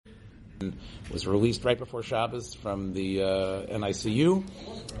was released right before Shabbos from the NICU,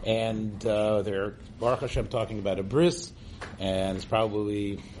 and they're Baruch Hashem talking about a bris, and it's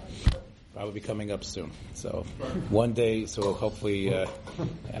probably coming up soon. So one day, so hopefully,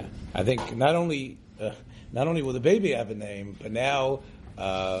 I think not only will the baby have a name, but now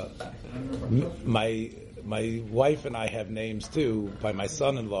my wife and I have names too by my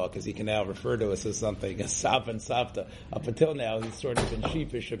son-in-law, because he can now refer to us as something as Sab and Savta. Up until now, he's sort of been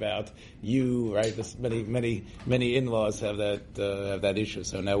sheepish about you, right? This, many in-laws have that issue.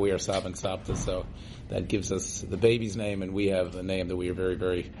 So now we are Sab and Savta. So that gives us the baby's name, and we have a name that we are very,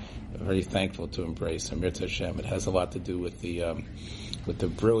 very, very thankful to embrace. Amir Hashem. It has a lot to do with the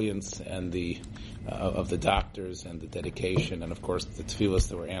brilliance and of the doctors and the dedication, and of course the tefillos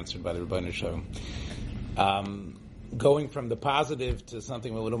that were answered by the Rebbeinu Shalom. Going from the positive to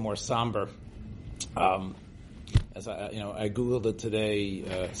something a little more somber. As I Googled it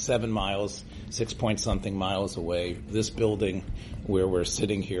today, 7 miles, 6-point-something miles away, this building where we're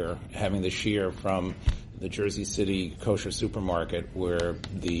sitting here having the shiur from the Jersey City kosher supermarket, where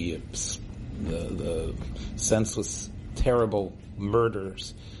the senseless, terrible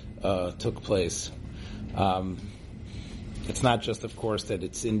murders took place. It's not just, of course, that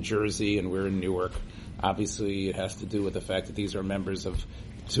it's in Jersey and we're in Newark. Obviously, it has to do with the fact that these are members of,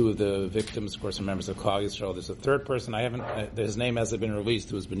 2 of the victims, of course, are members of Klal Yisrael. There's a third person, his name hasn't been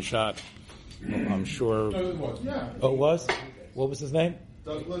released, who has been shot. I'm sure. No, it was. Yeah. Oh, it was? What was his name?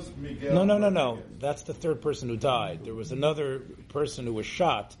 Douglas Miguel. No. That's the third person who died. There was another person who was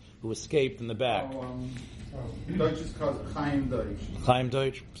shot, who escaped in the back. Deutsch is called Chaim Deutsch. Chaim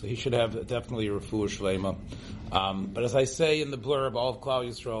Deutsch. So he should have definitely a refuah shlema. But as I say in the blurb, all of Klal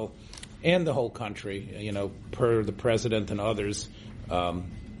Yisrael and the whole country, per the president and others,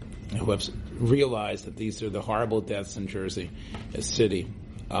 who have realized that these are the horrible deaths in Jersey City.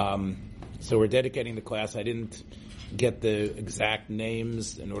 So we're dedicating the class. I didn't get the exact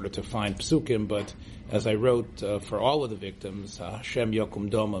names in order to find psukim, but as I wrote for all of the victims, Hashem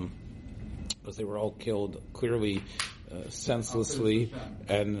Yokum Domim, because they were all killed clearly, senselessly,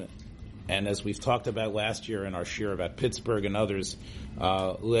 and as we've talked about last year in our shiur about Pittsburgh and others,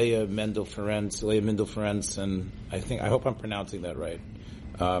 Leah Mendel-Ferenc, and I hope I'm pronouncing that right,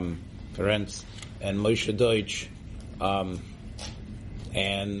 Ferenc, and Moshe Deutsch,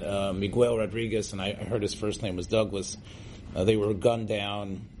 and Miguel Rodriguez, and I heard his first name was Douglas. They were gunned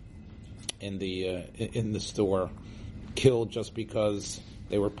down in the store, killed just because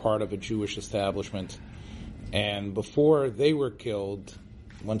they were part of a Jewish establishment. And before they were killed,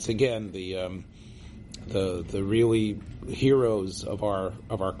 once again, the really heroes of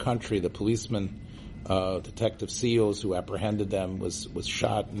our country, the policemen, Detective Seals, who apprehended them, was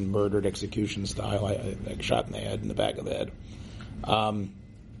shot and murdered execution style, shot in the head, in the back of the head.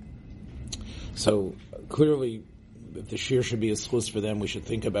 So clearly, if the shiur should be a schus for them, we should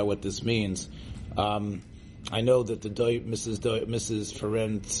think about what this means. I know that Mrs.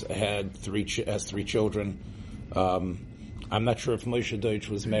 Ferenc has 3 children. I'm not sure if Moshe Deutsch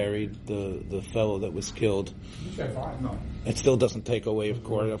was married, the fellow that was killed. No. It still doesn't take away, of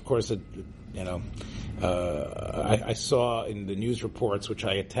course, I saw in the news reports, which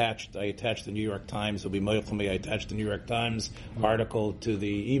I attached the New York Times. It'll be moich for me. I attached the New York Times article to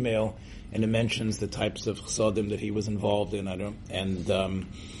the email, and it mentions the types of chesadim that he was involved in.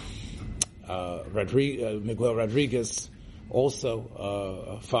 Miguel Rodriguez,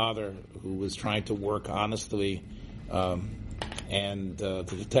 also a father who was trying to work honestly, and the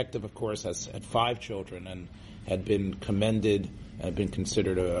detective, of course, had 5 children and had been commended and had been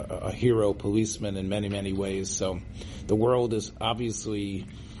considered a hero policeman in many, many ways. So the world has obviously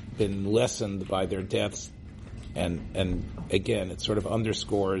been lessened by their deaths, and again, it sort of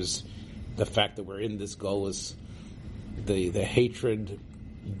underscores the fact that we're in this golus, the hatred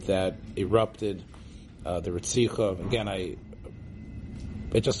that erupted, the Ritzicha. Again,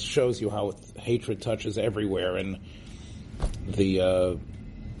 it just shows you how hatred touches everywhere, and the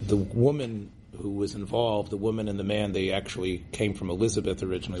woman who was involved, the woman and the man, they actually came from Elizabeth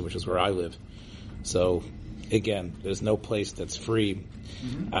originally, which is where I live. So, again, there's no place that's free.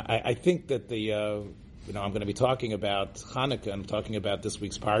 Mm-hmm. I think that I'm going to be talking about Hanukkah. I'm talking about this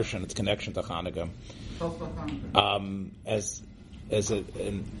week's parsha and its connection to Hanukkah.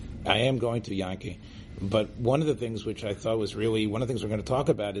 And I am going to Yankee. But one of the things which I thought was really, one of the things we're going to talk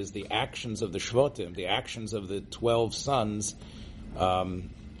about is the actions of the Shvatim, the actions of the 12 sons,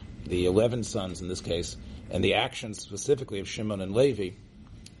 the 11 sons in this case, and the actions specifically of Shimon and Levi.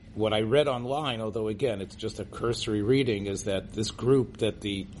 What I read online, although again it's just a cursory reading, is that this group that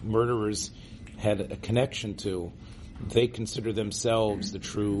the murderers had a connection to, they consider themselves the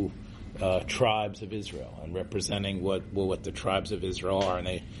true tribes of Israel and representing what the tribes of Israel are,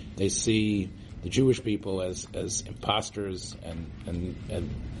 and they see the Jewish people as imposters and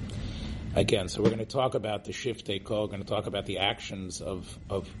again. So we're going to talk about the Shiftei Kol. We're going to talk about the actions of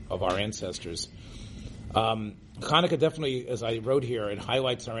our ancestors. Hanukkah definitely, as I wrote here, it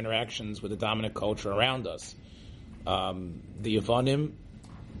highlights our interactions with the dominant culture around us. The Yevonim,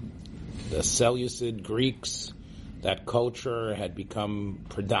 the Seleucid Greeks, that culture had become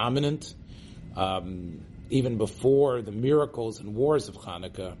predominant. Even before the miracles and wars of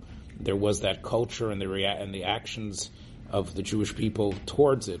Hanukkah, there was that culture and the actions of the Jewish people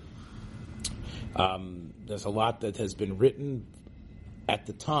towards it. There's a lot that has been written at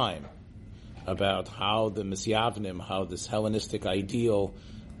the time about how the Misyavnim, how this Hellenistic ideal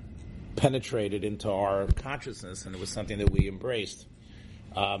penetrated into our consciousness, and it was something that we embraced.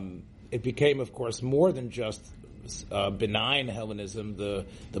 It became, of course, more than just benign Hellenism.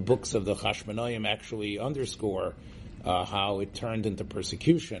 The books of the Chashmonaim actually underscore how it turned into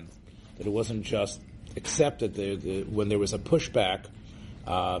persecution, that it wasn't just accepted. When there was a pushback,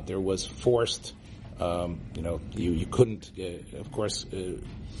 there was forced, you couldn't, of course,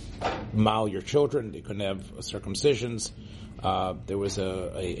 mal your children. You couldn't have circumcisions. There was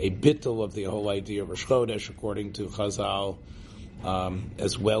a bittul of the whole idea of Rosh Chodesh, according to Chazal,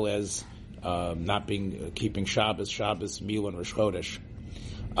 as well as not keeping Shabbos, Mil, and Rosh Chodesh.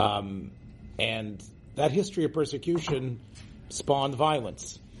 And that history of persecution spawned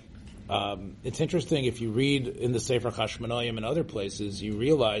violence. It's interesting, if you read in the Sefer Chashmonaim and other places, you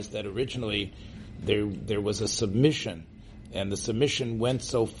realize that originally there was a submission, and the submission went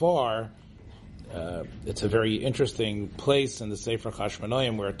so far. It's a very interesting place in the Sefer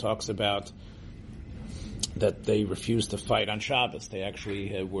Chashmonaim where it talks about that they refused to fight on Shabbos. They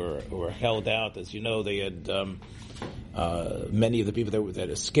actually were held out. As you know, they had many of the people that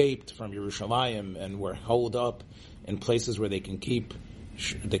escaped from Yerushalayim and were held up in places where they can keep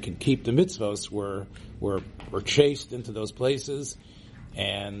the mitzvos were chased into those places,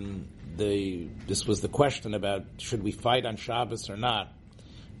 and this was the question about should we fight on Shabbos or not,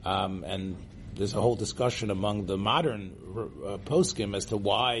 and there's a whole discussion among the modern poskim as to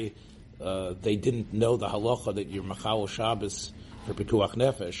why they didn't know the halacha that you're machal Shabbos for pikuach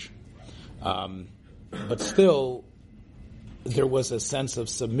nefesh, but still there was a sense of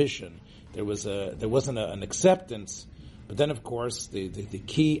submission. There wasn't an acceptance. But then, of course, the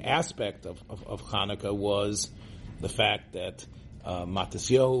key aspect of Hanukkah was the fact that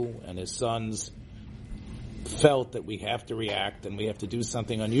Matisyahu and his sons felt that we have to react and we have to do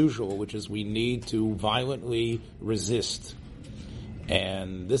something unusual, which is we need to violently resist.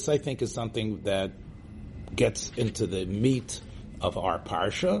 And this, I think, is something that gets into the meat of our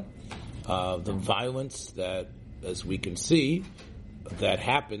parsha, the violence that, as we can see, that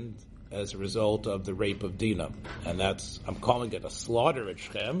happened as a result of the rape of Dinah. And I'm calling it a slaughter at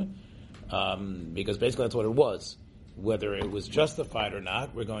Shechem, because basically that's what it was. Whether it was justified or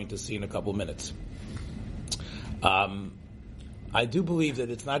not, we're going to see in a couple minutes. I do believe that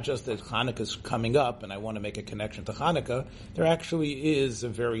it's not just that Hanukkah's coming up, and I want to make a connection to Hanukkah. There actually is a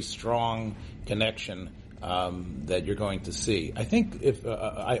very strong connection that you're going to see. I think if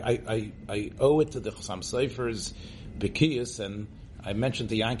I owe it to the Chassam Sofer's Bekiyas, and I mentioned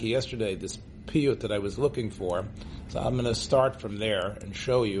to Yankee yesterday this piyut that I was looking for, so I'm going to start from there and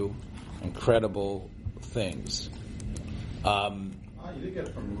show you incredible things. You did get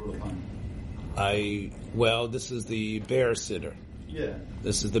it from Rudolph. This is the Bear Siddur. Yeah.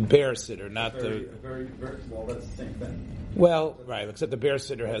 This is the Bear Siddur, not very, well, that's the same thing. Well, right, except the Bear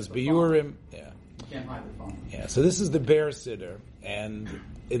Siddur has Biurim. Yeah. You can't hide the font. Yeah, so this is the Bear Siddur, and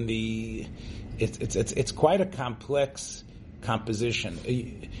it's quite a complex composition.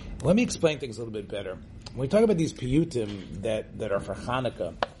 Let me explain things a little bit better. When we talk about these piyutim that are for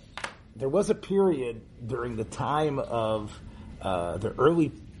Hanukkah, there was a period during the time of the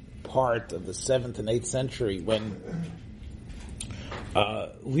early part of the 7th and 8th century when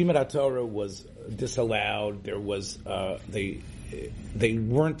Limud HaTorah was disallowed. There was they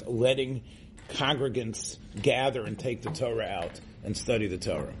weren't letting congregants gather and take the Torah out and study the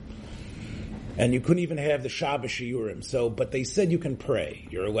Torah. And you couldn't even have the Shabbos Shiurim. But they said you can pray.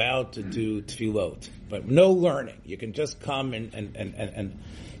 You're allowed to do tefillot, but no learning. You can just come and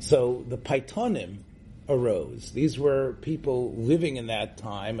so the Paitonim arose. These were people living in that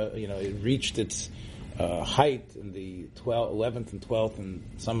time. It reached its height in the 11th and 12th and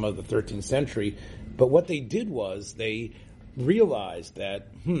some of the 13th century. But what they did was they realized that,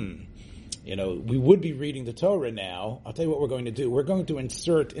 we would be reading the Torah now. I'll tell you what we're going to do. We're going to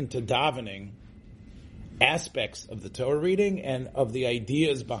insert into davening aspects of the Torah reading and of the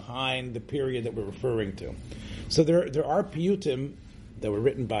ideas behind the period that we're referring to. So there are piyutim that were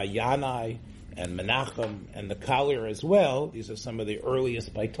written by Yanai and Menachem and the Kalir as well. These are some of the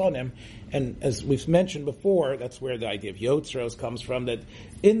earliest Baitonim. And as we've mentioned before, that's where the idea of Yotzros comes from, that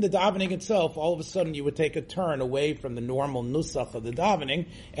in the davening itself, all of a sudden you would take a turn away from the normal nusach of the davening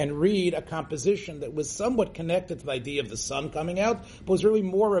and read a composition that was somewhat connected to the idea of the sun coming out, but was really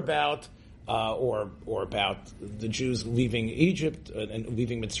more about or about the Jews leaving Egypt and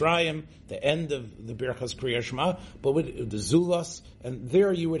leaving Mitzrayim, the end of the Birchas Kriyas Shema, but with the Zulas, and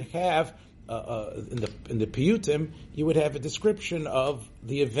there you would have in the Piyutim, you would have a description of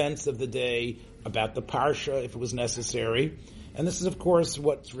the events of the day, about the Parsha if it was necessary, and this is of course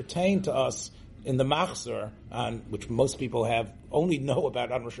what's retained to us in the Machzor, which most people only know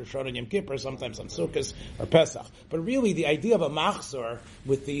about on Rosh Hashanah and Yom Kippur, sometimes on Sukkot or Pesach. But really, the idea of a Machzor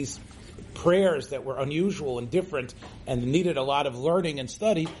with these prayers that were unusual and different and needed a lot of learning and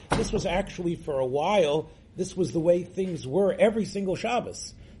study, this was actually for a while, this was the way things were every single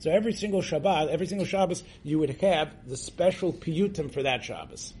Shabbos. So every single Shabbat, every single Shabbos, you would have the special piyutim for that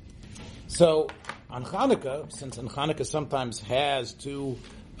Shabbos. So on Hanukkah, since on Hanukkah sometimes has two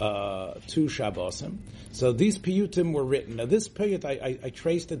Shabbosim, so these piyutim were written. Now this piyut, I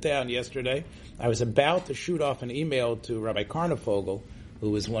traced it down yesterday. I was about to shoot off an email to Rabbi Karnefogel, who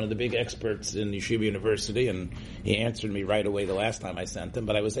was one of the big experts in Yeshiva University, and he answered me right away the last time I sent him.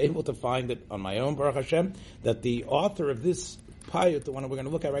 But I was able to find it on my own, Baruch Hashem, that the author of this payut, the one we're going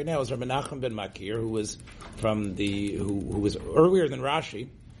to look at right now, is Rabbi Menachem ben Makir, who was who was earlier than Rashi,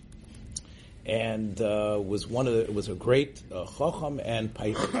 and was a great chacham and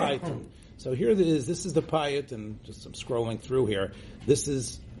payut. So here it is. This is the payut, and just I'm scrolling through here. This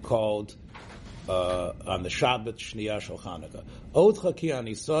is called on the Shabbat Shniyah Shel Chanukah. Odcha ki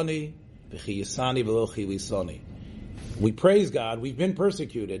anisani v'chi yisani v'lo chi lisani. We praise God. We've been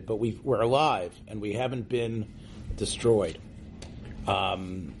persecuted, but we're alive, and we haven't been destroyed.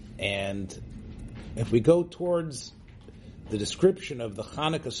 And if we go towards the description of the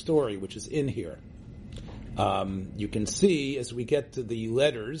Hanukkah story, which is in here, you can see as we get to the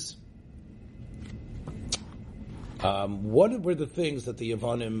letters, what were the things that the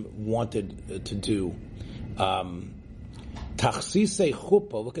Yevonim wanted to do? Tachsisei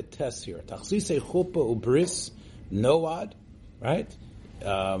chuppah, look at Tess here. Tachsisei chuppah ubris noad, right?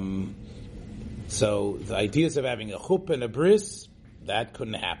 So the ideas of having a chuppah and a bris, that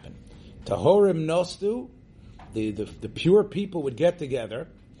couldn't happen. Tahorim nostu, the pure people would get together,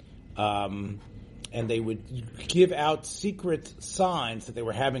 and they would give out secret signs that they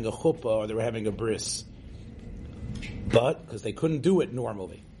were having a chuppah or they were having a bris. But, because they couldn't do it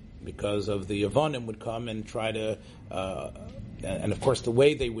normally, because of the Yevonim would come and try to, and of course the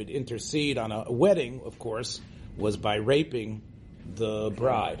way they would intercede on a wedding, of course, was by raping the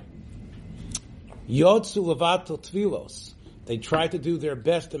bride. Yotzu levato tvilos. They tried to do their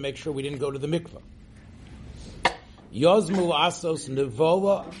best to make sure we didn't go to the mikveh. Yozmu asos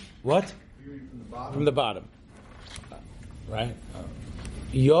nevola. What? From the bottom. Right?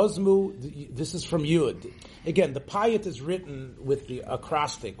 Yozmu, this is from Yud. Again, the payut is written with the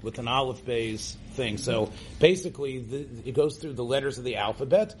acrostic, with an Aleph Beis thing. So basically, it goes through the letters of the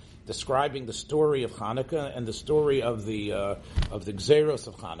alphabet, describing the story of Hanukkah and the story of the Gzeros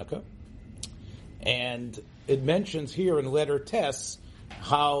of Hanukkah. And it mentions here in letter Tes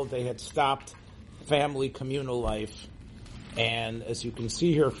how they had stopped family communal life. And as you can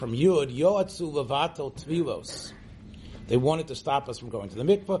see here from Yud, Yoatzu levato tvilos. They wanted to stop us from going to the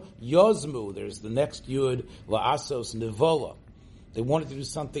mikveh. Yozmu, there's the next Yud, la'asos nevola. They wanted to do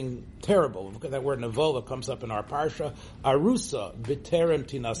something terrible. Because that word nevola comes up in our parsha. Arusa b'terem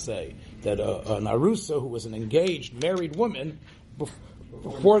tinaseh. That an arusa, who was an engaged, married woman,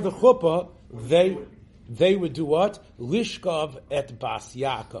 before the chuppah, they would do what? Lishkov et bas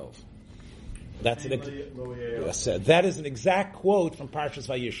Yaakov. That is an exact quote from Parshas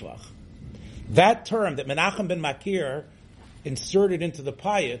Vayishlach. That term that Menachem ben Makir inserted into the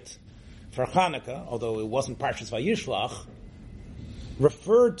payut for Hanukkah, although it wasn't Parshas Vayishlach,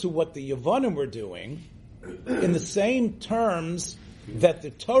 referred to what the Yevonim were doing in the same terms that the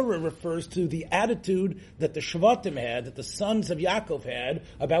Torah refers to the attitude that the Shvatim had, that the sons of Yaakov had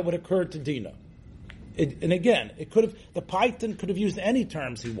about what occurred to Dinah. And again, the Paytan could have used any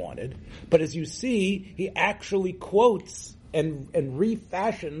terms he wanted, but as you see, he actually quotes and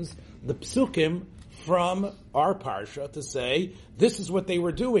refashions the psukim from our parsha to say, this is what they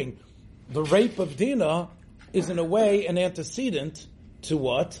were doing. The rape of Dinah is in a way an antecedent to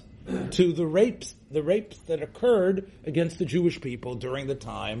what? To the rapes that occurred against the Jewish people during the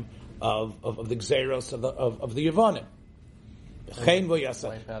time of the Gzeros of the Yevonim. That would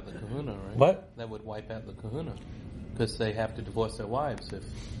wipe out the kahuna, right? What? That would wipe out the kahuna. Because they have to divorce their wives if...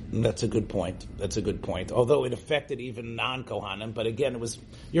 That's a good point. Although it affected even non-Kohanim, but again,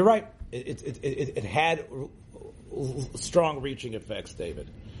 you're right. It had strong reaching effects, David.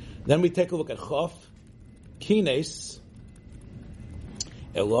 Then we take a look at Chof, Kines,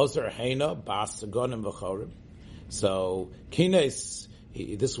 Elazar Heina, Bas Sagonim V'chorim. So, Kines,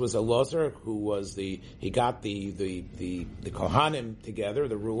 this was Elazar who was he got the Kohanim together,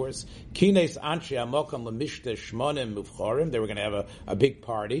 the rulers. Kines Anshe Amokam Lemishte Shmonim Uvchorim. They were going to have a big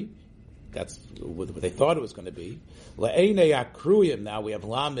party. That's what they thought it was going to be. Le'ene Akruyim. Now we have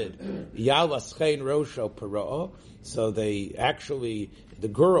Lamed Yalaschein Rosho Paro. So the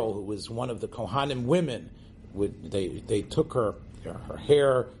girl who was one of the Kohanim women, they took her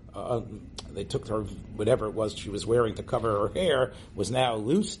hair. They took her, whatever it was she was wearing to cover her hair, was now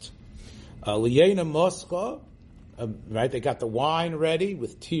loosed. Liena Moscha, right? They got the wine ready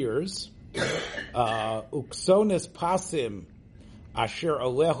with tears. Uksones Pasim Asher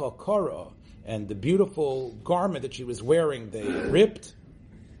Alecha Kora, and the beautiful garment that she was wearing, they ripped.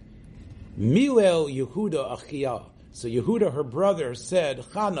 Milel Yehuda Achia. So Yehuda, her brother, said,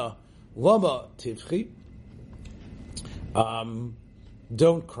 Chana, Lama Tivchi.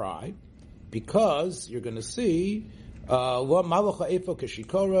 Don't cry, because you're going to see, don't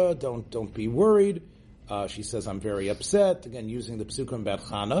be worried. She says, I'm very upset. Again, using the psukim about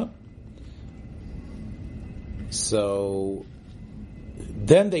Chana. So,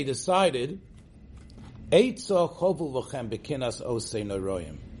 then they decided, when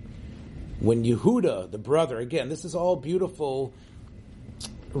Yehuda, the brother, again, this is all beautiful,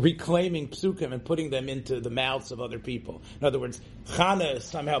 reclaiming psukim and putting them into the mouths of other people. In other words, Chana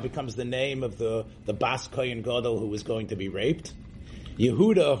somehow becomes the name of the Bas Kohen Gadol who was going to be raped.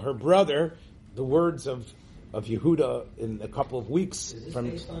 Yehuda, her brother, the words of Yehuda in a couple of weeks. Is this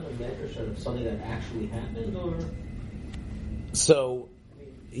based on a medrash of something that actually happened, or? So,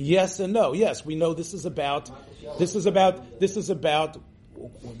 yes and no. Yes, we know this is about the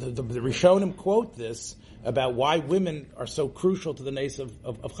Rishonim quote this about why women are so crucial to the nace of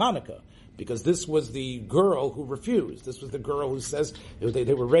Hanukkah. Because this was the girl who refused. This was the girl who says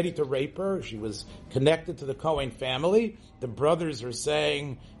they were ready to rape her. She was connected to the Cohen family. The brothers are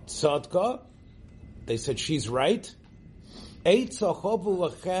saying, Tzadka. They said, she's right. So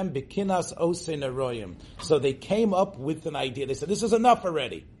they came up with an idea. They said, this is enough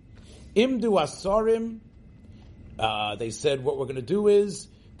already. Imdu asarim. They said, what we're going to do is,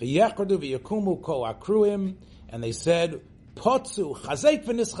 v'yechradu v'yakumu kol akruim, and they said, potzu chazek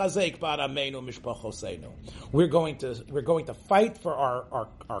v'nischazek ba'arameinu mishpachoseinu. We're going to fight for our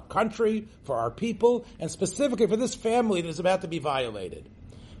country, for our people, and specifically for this family that is about to be violated.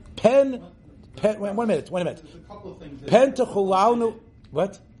 Wait a minute. There's a couple of things. Pen techulalnu.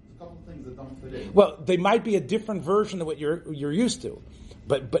 What? There's a couple of things that don't fit in. Well, they might be a different version of what you're used to.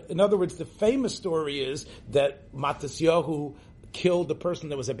 But in other words, the famous story is that Matisyahu killed the person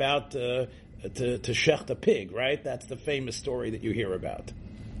that was about to shecht a pig, right? That's the famous story that you hear about.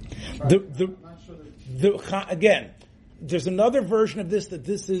 Right. I'm not sure that... Again, there's another version of this that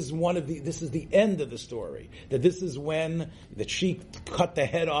this is the end of the story. That this is that she cut the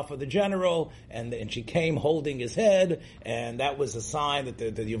head off of the general and she came holding his head, and that was a sign that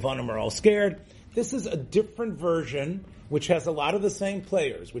the Yevonim are all scared. This is a different version, which has a lot of the same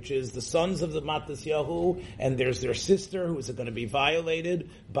players, which is the sons of the Matisyahu, and there's their sister who is going to be violated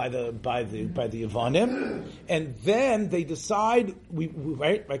by the Yevonim, and then they decide what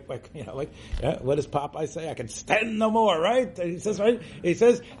does Popeye say? I can stand no more, right? He says, right? He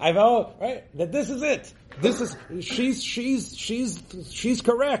says, that this is it. This is she's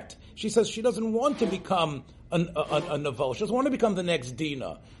correct. She says she doesn't want to become a Navol. She doesn't want to become the next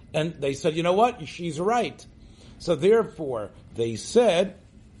Dinah. And they said, you know what? She's right. So therefore, they said,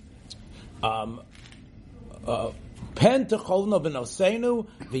 Pen techolno b'nosenu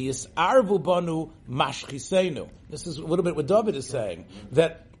v'yisarvu banu mashchisenu. This is a little bit what David is saying,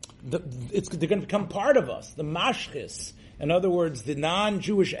 that they're going to become part of us, the mashchis. In other words, the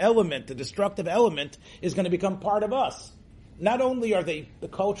non-Jewish element, the destructive element, is going to become part of us. Not only are they the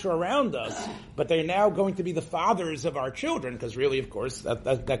culture around us, but they're now going to be the fathers of our children, because really, of course,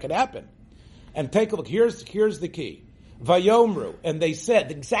 that could happen. And take a look. Here's the key. Vayomru, and they said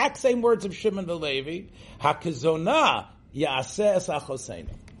the exact same words of Shimon the Levi, Hakizona yaseh es achoseinu,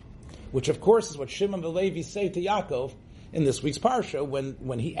 which of course is what Shimon the Levi say to Yaakov in this week's parsha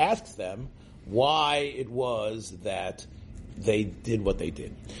when he asks them why it was that they did what they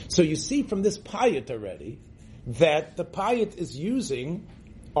did. So you see from this payut already that the payut is using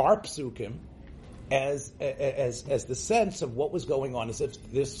our psukim as the sense of what was going on, as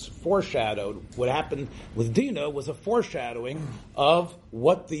if this foreshadowed what happened with Dinah was a foreshadowing of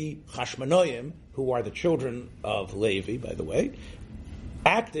what the Hashmonoim, who are the children of Levi, by the way,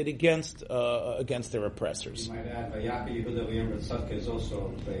 acted against their oppressors. You might add, Vayaka Yehuda v'Yemra Tzadka is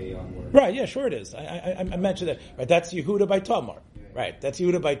also a play on words. Right, yeah, sure it is. I mentioned that. Right, that's Yehuda by Tamar. Yeah. Right, that's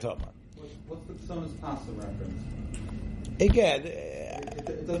Yehuda by Tamar. What's the Tzonos Tasa reference? Again,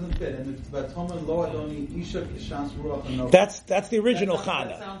 It doesn't fit. And it's Vatomer Lo Adoni Isha Shas Ruach Hanoah. that's the original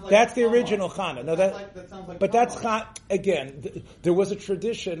Chana. That That's the Tamar. original Chana. No, that sounds like but Tamar. that's again. There was a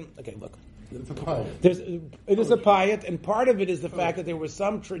tradition. Okay, look. It's a poem. It is a payat, and part of it is the fact that there was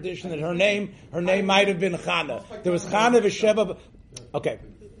some tradition that her name might have been Chana. There was Chana v'Sheva. Okay,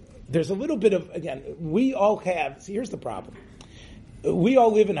 there's a little bit of, again, we all have. See, here's the problem. We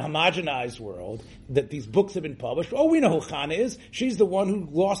all live in a homogenized world that these books have been published. Oh, we know who Chana is. She's the one who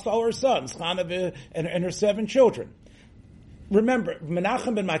lost all her sons, Chana and her 7 children. Remember,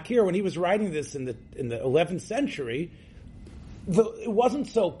 Menachem ben Makir, when he was writing this in the 11th century, it wasn't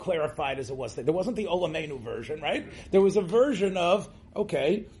so clarified as it was then. There wasn't the Olamenu version, right? There was a version of,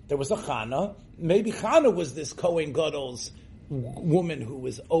 okay, there was a Chana. Maybe Chana was this Kohen Gadol's woman who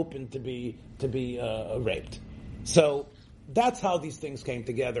was open to be raped. So that's how these things came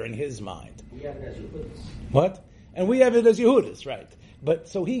together in his mind. We have it as Yehudis. What? And we have it as Yehudis, right? But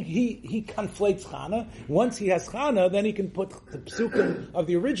so he conflates Chana. Once he has Chana, then he can put the psukim of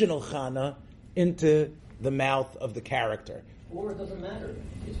the original Chana into the mouth of the character. Or it doesn't matter.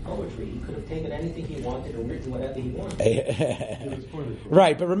 It's poetry. He could have taken anything he wanted and written whatever he wanted.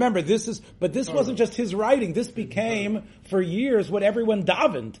 Right, but remember, this wasn't just his writing. This became, for years, what everyone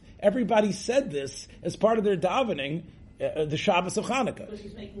davened. Everybody said this as part of their davening, the Shabbos of Hanukkah. Because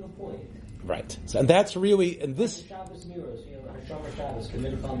he's making a point. Right. So, and that's really, and this... Shabbos mirrors, Hashomer Shabbos,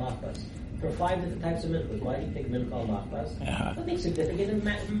 Minchal Machbas. There are 5 different types of minchas. Why do you pick Minchal Machbas? Nothing significant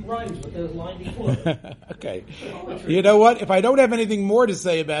and rhymes with the line before. Okay. You know what? If I don't have anything more to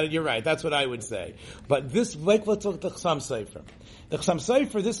say about it, you're right. That's what I would say. But this, let's look at the Chassam Sofer. The Chassam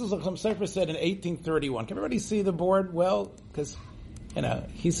Sofer, this is what Chassam Sofer said in 1831. Can everybody see the board well? Because, you know,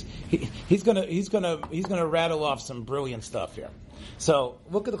 he's gonna rattle off some brilliant stuff here. So,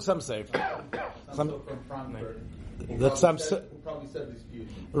 look at the Chassam Sofer. From Frankfurt. Who probably said dispute.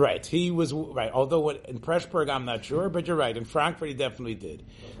 Right, he was right. Although in Pressburg, I'm not sure, but you're right. In Frankfurt, he definitely did.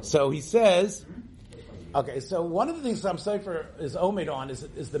 So he says, okay. So one of the things Chassam Sofer is omed on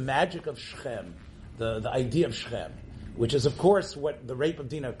is the magic of Shechem, the idea of Shechem, which is of course what the rape of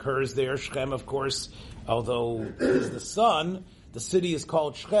Dinah occurs there. Shechem, of course, although he's the son. The city is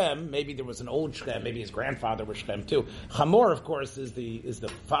called Shechem. Maybe there was an old Shechem. Maybe his grandfather was Shechem too. Hamor, of course, is the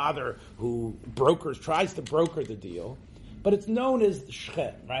father who tries to broker the deal. But it's known as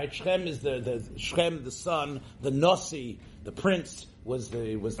Shechem, right? Shechem is the Shechem, the son, the Nossi, the prince was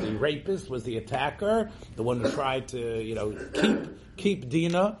the rapist, was the attacker, the one who tried to keep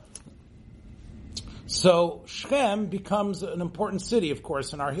Dinah. So Shechem becomes an important city, of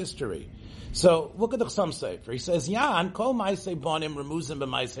course, in our history. So look at the Chassam Sofer. He says, "Yan kol ma'aseh bonim remuzim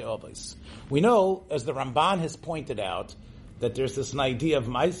b'ma'aseh avos." We know, as the Ramban has pointed out, that there's this idea of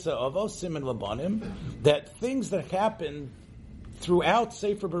ma'aseh avos simin labonim, that things that happen throughout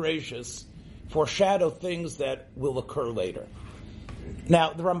Sefer Bereshis foreshadow things that will occur later.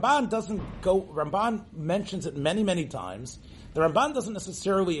 Now, the Ramban mentions it many, many times. The Ramban doesn't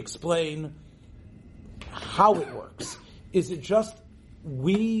necessarily explain how it works. Is it just let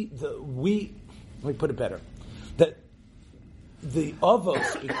me put it better, that the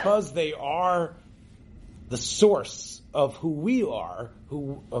avos, because they are the source of who we are,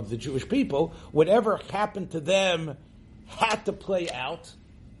 of the Jewish people, whatever happened to them had to play out,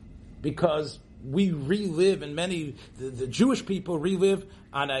 because we relive the Jewish people relive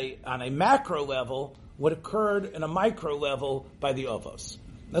on a macro level what occurred in a micro level by the avos.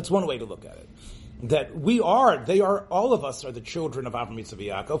 That's one way to look at it. That all of us are the children of Avraham, Yitzchak,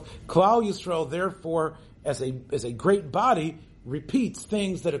 Yaakov. Klal Yisrael, therefore, as a great body, repeats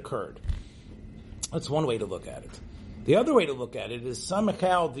things that occurred. That's one way to look at it. The other way to look at it is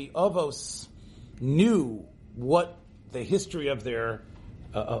somehow the Avos knew what the history of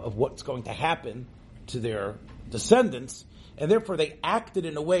of what's going to happen to their descendants, and therefore they acted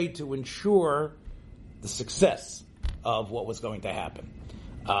in a way to ensure the success of what was going to happen.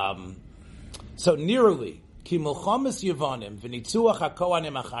 So nearly, ki milchames Yevonim v'nitzuach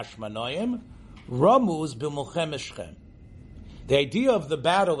hakohanim hachashmonaim ramuz b'milchemes Shechem. The idea of the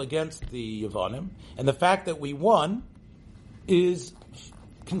battle against the Yevonim and the fact that we won is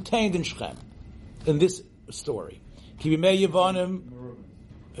contained in Shechem, in this story. Ki b'mei Yevonim,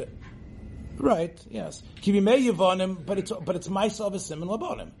 Right, yes. Kibimei Yevonim, but it's Maisa of a Siman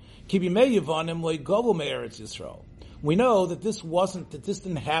Labonim. Kibimei Yevonim loy govu me'eretz Yisrael. We know that this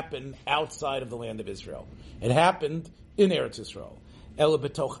didn't happen outside of the land of Israel. It happened in Eretz Yisrael. Ela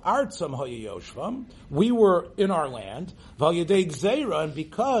betoch artzam hayoshvam. We were in our land. Val yedei gzeira, and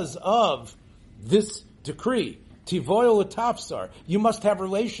because of this decree, tivoil tafsar, you must have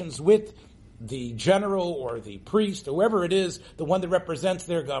relations with the general or the priest, whoever it is, the one that represents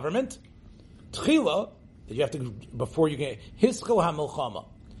their government. Tchila, that you have to, before you get, hiskal ha-milchama,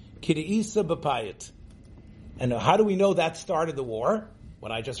 kiriisa b'payit. And how do we know that started the war?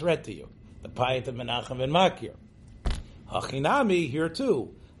 What I just read to you. The payit of Menachem and Makir. Hachinami, here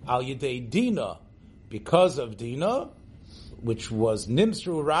too. Al yidei Dina, because of Dina, which was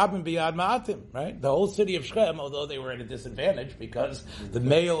Nimsru Rabin Biyad Ma'atim, right? The whole city of Shechem, although they were at a disadvantage because the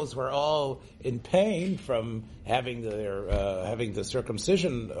males were all in pain from having the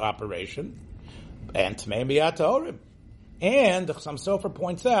circumcision operation, and Tmei Biyad Ta'orim. And the Chassam Sofer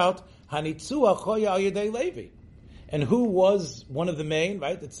points out, Hanitzua Choya Al Yedei Levi. And who was one of the main,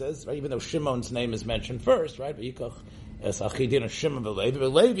 right? It says, right, even though Shimon's name is mentioned first, right? V'yikach es achidin of Shimon v'Levi. But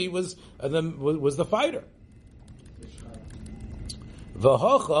Levi was the fighter.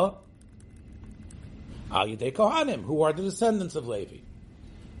 V'hocha al yedei kohanim, who are the descendants of Levi.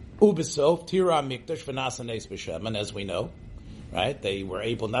 Ubisof tira mikdash v'nasanes b'Shem, and as we know, right, they were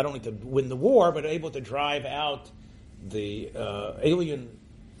able not only to win the war, but able to drive out the alien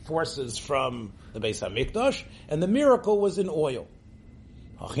forces from the Beis HaMikdash, and the miracle was in oil.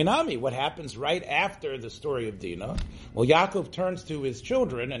 Hachinami, what happens right after the story of Dinah? Well, Yaakov turns to his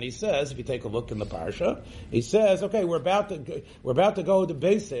children and he says, if you take a look in the parsha, he says, "Okay, we're about to go to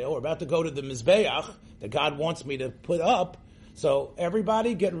Beisel, we're about to go to the Mizbeach that God wants me to put up. So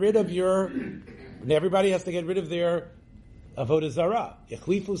everybody everybody has to get rid of their avodah zarah.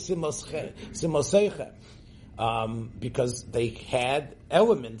 Yechlifu simosechem." Because they had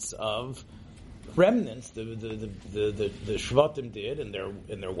elements of remnants, the Shvatim did,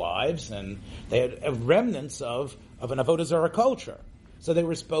 and their wives, and they had remnants of an avodah zarah culture. So they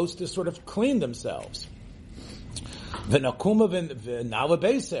were supposed to sort of clean themselves. V'nakuma v'nala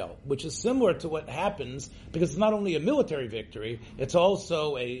beisel, which is similar to what happens, because it's not only a military victory, it's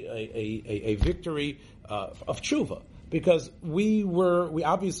also a victory of tshuva. Because we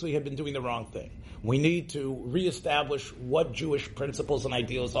obviously had been doing the wrong thing. We need to reestablish what Jewish principles and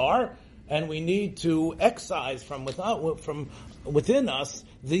ideals are, and we need to excise from within us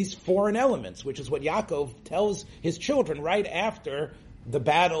these foreign elements, which is what Yaakov tells his children right after the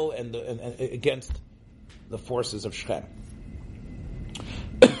battle and against the forces of Shechem.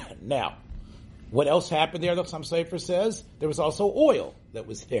 Now, what else happened there? The Chassam Sofer says there was also oil that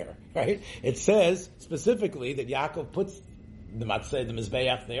was there. Right? It says specifically that Yaakov puts the matzeh, the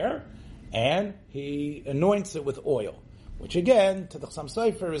mizbeach there, and he anoints it with oil, which again, to the Chassam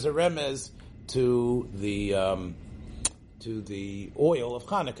Sofer, is a remez to the oil of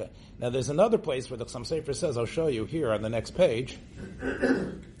Hanukkah. Now, there's another place where the Chassam Sofer says, I'll show you here on the next page.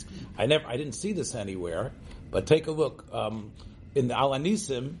 I didn't see this anywhere, but take a look in the Al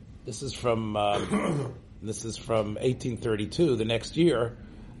Anisim. This is from 1832, the next year.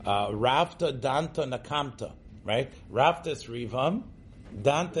 Ravta Danta Nakamta, right? Ravta is Rivam,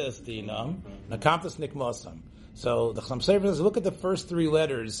 Danta is Dinam, Nakamta is Nikmosam. So the Chassam Sofer says, look at the first three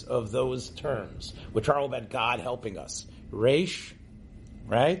letters of those terms, which are all about God helping us. Reish,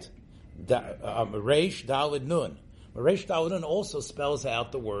 right? Reish, Dalid, Nun. But Reish, Dalid, Nun also spells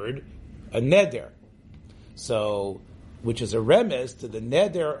out the word a neder. So, which is a remez to the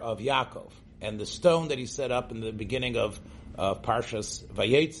neder of Yaakov and the stone that he set up in the beginning of Parshas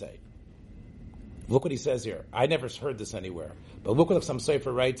Vayetze. Look what he says here. I never heard this anywhere, but look what some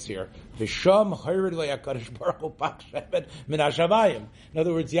Sofer writes here. V'sham hayrid le'akadosh baruch hu pach shevet min hashamayim. In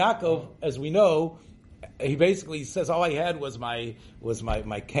other words, Yaakov, as we know, he basically says all I had was my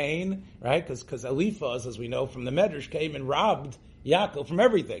cane, right? Because Eliphaz, as we know from the Medrash, came and robbed Yaakov from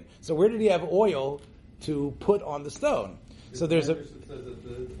everything. So where did he have oil to put on the stone? So there's a. It says that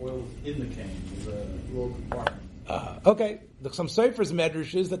the oil was in the cane. It was a little compartment. Okay, some Sofer's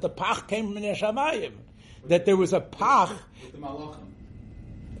Medrash is that the pach came from Neshamayim, that there was a pach. With the malachim.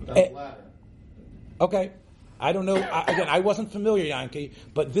 Without the ladder. Okay, I don't know. I wasn't familiar, Yankee,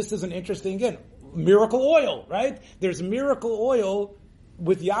 but this is an interesting, again, miracle oil, right? There's miracle oil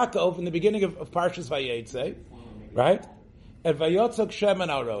with Yaakov in the beginning of Parshas Vayetze, right? And Vayotzok Shemen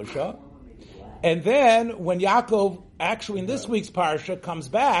al Rosha. And then when Yaakov, actually in this week's Parsha, comes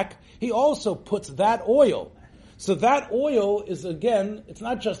back, he also puts that oil. So that oil is, again, it's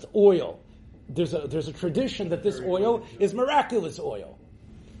not just oil. There's a tradition that this oil is miraculous oil.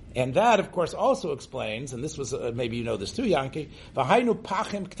 And that, of course, also explains, and this was, maybe you know this too, Yankee, v'hainu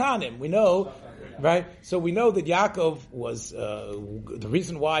pachim ktanim. We know, right? So we know that Yaakov was, the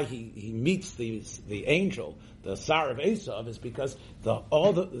reason why he meets the angel, the Sar of Esav, is because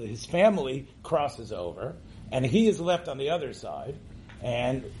his family crosses over, and he is left on the other side.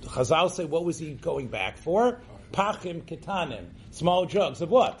 And Chazal say, what was he going back for? Pachim ketanim. Small jugs of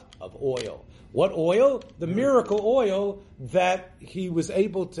what? Of oil. What oil? The miracle oil that he was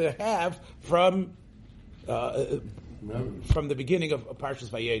able to have from the beginning of Parshas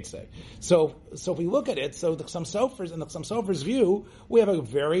Vayetze. So if we look at it, so the Chassam Sofer's, in the Chassam Sofer's view, we have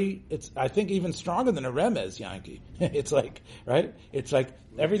it's I think even stronger than a remez, Yankee. It's like, right? It's like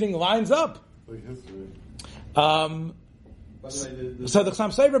everything lines up. So the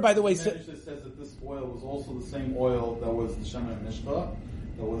Chassam Sofer, by the way, says that this oil was also the same oil that was the Shemen Mishpah.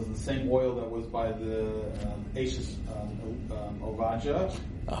 That was the same oil that was by the Ashes Ovadia.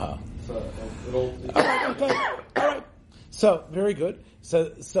 So okay. All right. So very good.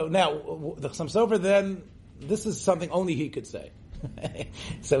 So now the Chassam Sofer, then this is something only he could say.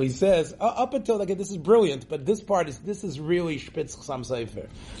 So he says up until again, this is brilliant, but this is really Spitz Chassam Sofer.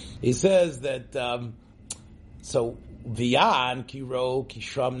 He says that so Vian Kiro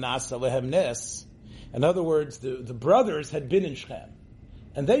Kisham Nasa Lehem Nes. In other words, the brothers had been in Shechem.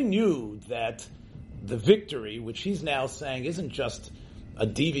 And they knew that the victory, which he's now saying isn't just a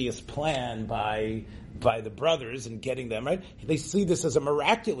devious plan by the brothers and getting them, right? They see this as a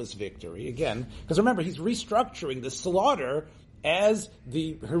miraculous victory, again, because remember, he's restructuring the slaughter as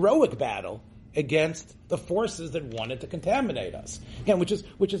the heroic battle against the forces that wanted to contaminate us. Again, which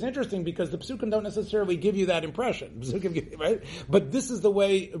is interesting because the Psukim don't necessarily give you that impression, right? But this is the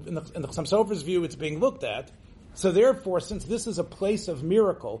way, in the Chassam Sofer's view, it's being looked at. So therefore, since this is a place of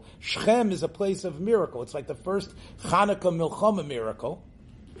miracle, Shechem is a place of miracle. It's like the first Chanukah Milchama miracle.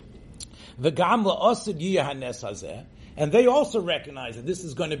 V'gam la'asid yiyeh hanes hazeh. And they also recognize that this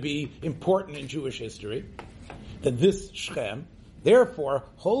is going to be important in Jewish history, that this Shechem, therefore,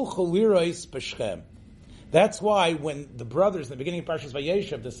 hol cholirois b'Shechem. That's why when the brothers in the beginning of Parshas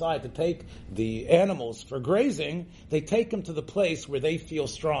Vayeshev decide to take the animals for grazing, they take them to the place where they feel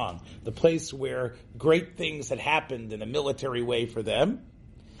strong, the place where great things had happened in a military way for them.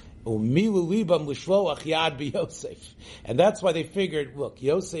 And that's why they figured, look,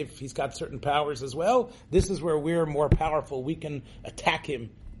 Yosef, he's got certain powers as well. This is where we're more powerful. We can attack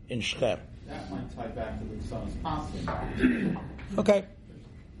him in Shechem. That might tie back to the Ksonos Pasim. Okay.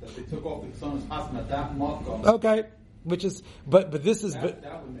 That they took off the Ksonos Pasim at that Makom. Okay. Which is, but this is, that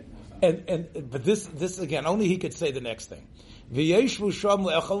would make more sense. But this again, only he could say the next thing. V'yeshvu sham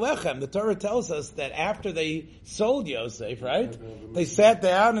le'achalechem. The Torah tells us that after they sold Yosef, right? They sat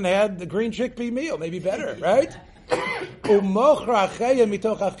down and had the green chickpea meal, maybe better, right?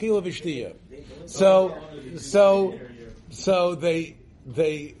 So they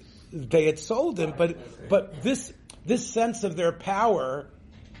had sold him, but this sense of their power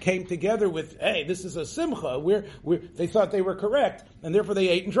came together with, hey, this is a simcha. They thought they were correct, and therefore they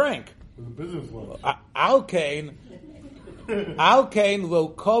ate and drank. Al kain lo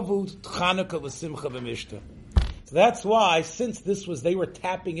kavu Chanukah l'simcha b'mishta. So that's why, since they were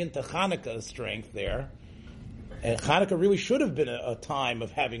tapping into Chanukah's strength there, and Chanukah really should have been a time of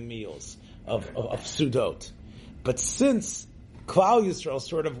having meals, of sudot. But since Klal Yisrael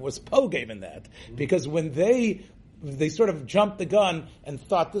sort of was pogame in that, because when they sort of jumped the gun and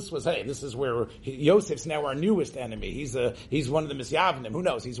thought this is where Yosef's now our newest enemy. He's one of the Misyavnim. Who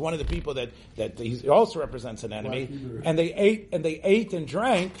knows? He's one of the people that he also represents an enemy. And they ate and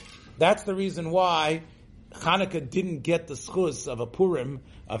drank. That's the reason why Chanukah didn't get the schus of a Purim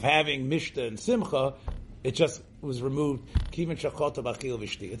of having Mishta and Simcha. It just was removed.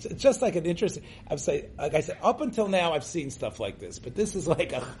 It's just like an interesting. Like I said, up until now I've seen stuff like this, but this is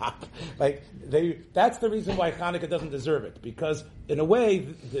like a hop. That's the reason why Chanukah doesn't deserve it, because in a way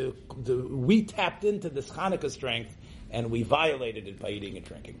we tapped into this Chanukah strength and we violated it by eating and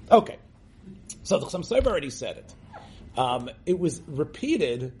drinking. Okay, so the Chassam Sofer already said it. It was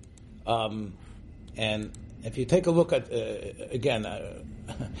repeated, and if you take a look at again.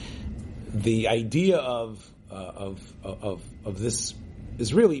 The idea of this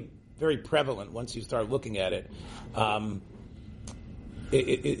is really very prevalent once you start looking at it.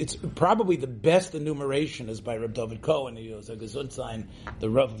 It's probably the best enumeration is by Reb David Cohen. He was a Gesundsein, the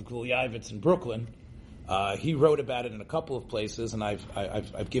Rav of Glulyavitz in Brooklyn. He wrote about it in a couple of places, and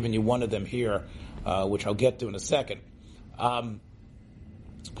I've given you one of them here, which I'll get to in a second.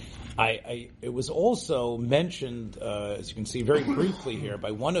 It was also mentioned, as you can see very briefly here,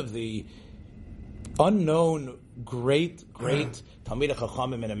 by one of the unknown great Talmidei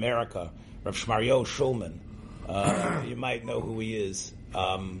Chachamim in America, Rav Shmaryo Shulman. You might know who he is.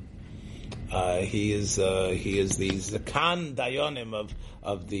 He is the Zakan Dayanim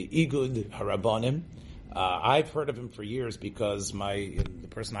of the Igud Harabanim. I've heard of him for years because the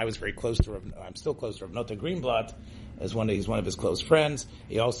person I was very close to, I'm still close to, Rav Nota Greenblatt, he's one of his close friends.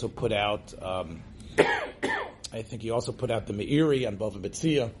 He also put out, I think he also put out the Meiri on Bava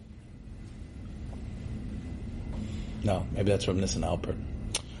Betzia. No, maybe that's from Nissen Alper.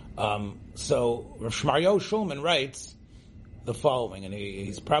 So Rav Shmaryo Shulman writes the following, and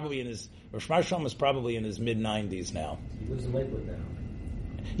he's probably Rav Shmaryo Shulman is probably in his mid-90s now. He lives in Lakewood now.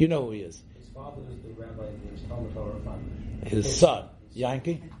 You know who he is. His father was the rabbi of the Talmud Torah Fund. His son,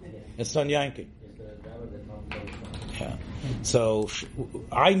 Yankee? His son, Yankee. He's the rabbi of the Talmud Torah Fund. Yeah. So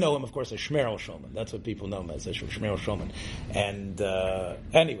I know him, of course, as Shmerel Shulman. That's what people know him as Shmerel Shulman. And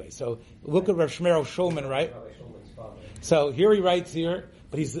anyway, so look at Rav Shmerel Shulman, right? Rabbi Shulman's father. So here he writes here,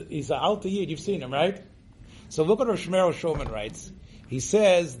 but he's an Alta Yid. You've seen him, right? So look what Rav Shmerel Shulman writes. He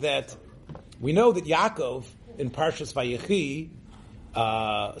says that we know that Yaakov in Parshas Vayechi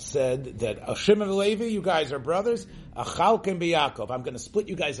said that Shimon and Levi, you guys are brothers. Achalkem b'Yaakov, I'm going to split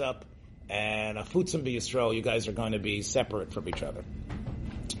you guys up, and Afutzim b'Yisrael, you guys are going to be separate from each other.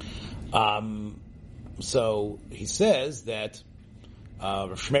 So he says that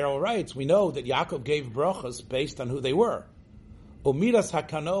Rav Shmerel writes, we know that Yaakov gave brachas based on who they were. Umidas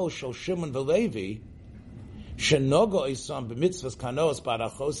hakano shel Shimon v'Levi shenogo isam b'mitzvahs kanos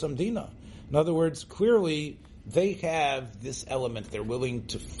barachosam dina. In other words, clearly they have this element. They're willing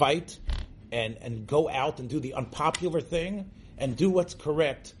to fight and go out and do the unpopular thing and do what's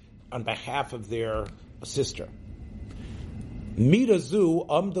correct on behalf of their sister. Midazu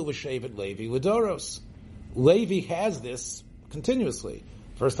amda l'shevet Levi l'doros. Levi has this continuously.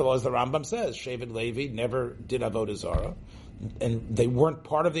 First of all, as the Rambam says, Shevet Levi never did Avodah Zarah, and they weren't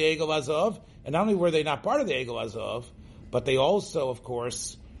part of the Egel Azov. And not only were they not part of the Egel Azov, but they also, of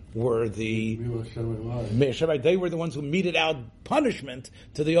course, were they were the ones who meted out punishment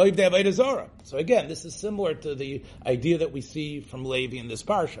to the Oivdei Avodah Zarah. So again, this is similar to the idea that we see from Levi in this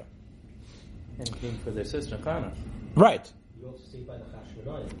parsha. And came for their sister Chana. Right. You also see by the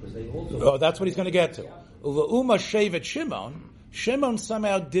Chashmonaim, because they also... Oh, that's what he's going to get to. U'la'uma shevet Shimon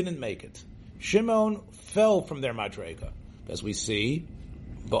somehow didn't make it. Shimon fell from their madrega. As we see,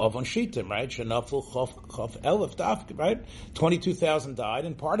 Ba'avon Shitim, right? Shenafel Chof Elef Dafk, right? 22,000 died,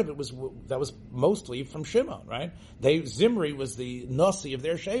 and part of it was mostly from Shimon, right? Zimri was the nasi of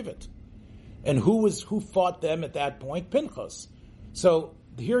their shevet. And who fought them at that point? Pinchas. So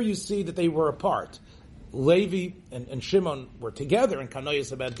here you see that they were apart. Levi and Shimon were together in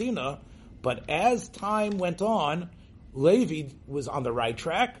Kanoyas Abadina, but as time went on, Levi was on the right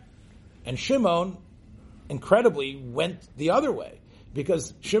track, and Shimon, incredibly, went the other way.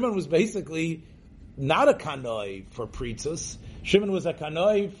 Because Shimon was basically not a kanoi for pritzos. Shimon was a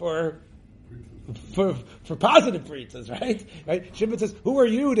kanoi for positive pritzos, right? Right? Shimon says, "Who are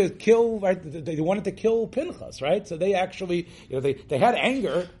you to kill?" Right? They wanted to kill Pinchas, right? So they actually, they had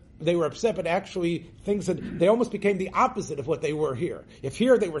anger. They were upset, but actually they almost became the opposite of what they were here. If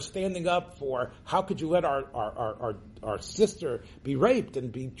here they were standing up for how could you let our sister be raped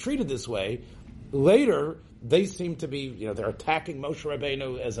and be treated this way, later they seem to be, they're attacking Moshe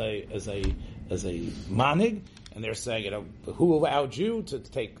Rabbeinu as a manig, and they're saying, who allowed you to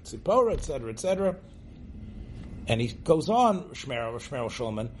take Tzipora, etc., etc. And he goes on, Shmerel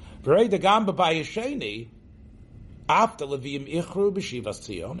Shulman, V'rei degam b'bayisheni. After Leviim Ichru b'Shivas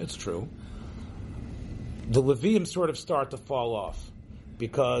Tzion, it's true. The Leviim sort of start to fall off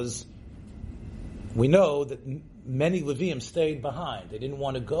because we know that many Leviim stayed behind. They didn't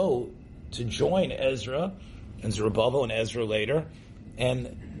want to go to join Ezra and Zerubbabel and Ezra later.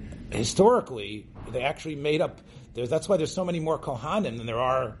 And historically, they actually made up. That's why there's so many more Kohanim than there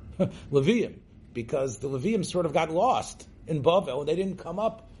are Leviim, because the Leviim sort of got lost in Bavel and they didn't come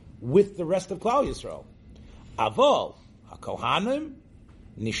up with the rest of Klal Yisrael. Avol, HaKohanim,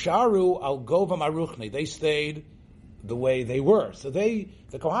 Nisharu al Gova Maruchni. They stayed the way they were. So the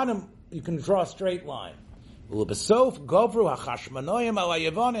Kohanim, you can draw a straight line. U'lebesof Govru HaChashmanoim al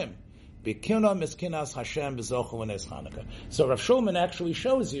Yevonim. B'kina miskinas Hashem b'zochu v'nes Chanukah. So Rav Shulman actually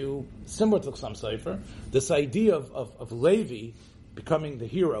shows you, similar to some Sefer, this idea of Levi becoming the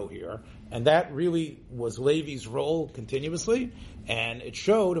hero here. And that really was Levi's role continuously. And it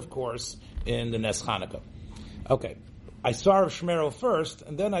showed, of course, in the Nes Chanukah. Okay, I saw Rav Shmerel first,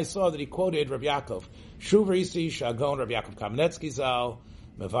 and then I saw that he quoted Rav Yaakov. Shuv Risi Shagon Rav Yaakov Kamenetsky Zal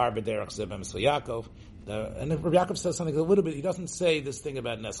Mevar b'derech zeh b'mitzvah Yaakov. And Rabbi Yaakov says something a little bit. He doesn't say this thing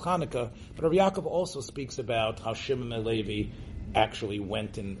about Nes Chanukah, but Rabbi Yaakov also speaks about how Shimon and Levi actually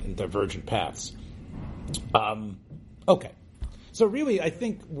went in divergent paths. Okay, so really, I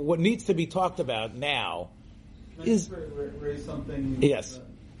think what needs to be talked about now is raise something. Yes.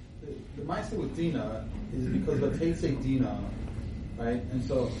 The mindset with Dinah is because the Tetzei Dinah, right? And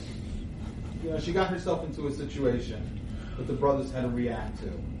so, she got herself into a situation that the brothers had to react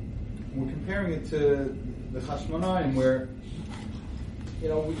to. We're comparing it to the Chashmonaim, where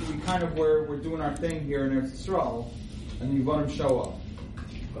we kind of we're doing our thing here in Eretz Yisrael, and the Yevonim show up.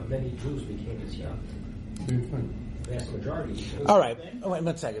 But many Jews became Islam. The vast majority. All right. Wait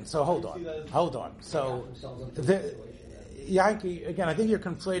 1 second. So hold on. So Yankee, again, I think you're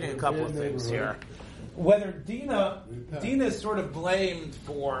conflating a couple of things here. Whether Dina is sort of blamed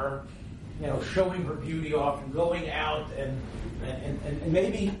for showing her beauty off and going out and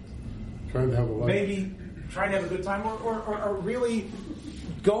maybe trying to have a good time, or really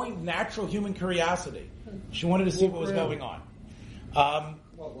going natural human curiosity. She wanted to see what was going on.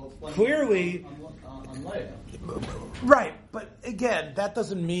 Clearly, right, but again, that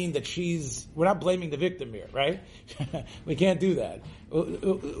doesn't mean that we're not blaming the victim here, right? We can't do that.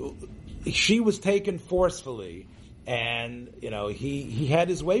 She was taken forcefully, and he had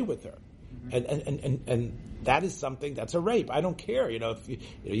his way with her, and that is something that's a rape. I don't care, if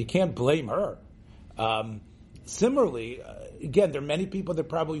you can't blame her. Similarly, again, there are many people that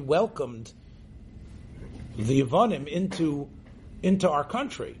probably welcomed the Yevonim into our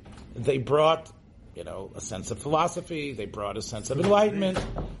country. They brought a sense of philosophy. They brought a sense of enlightenment.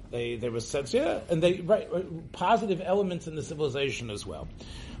 There was sense, and positive elements in the civilization as well.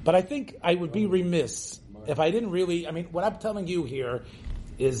 But I think I would be remiss if I didn't really. I mean, what I'm telling you here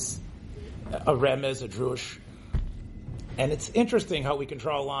is a remez, a drush, and it's interesting how we can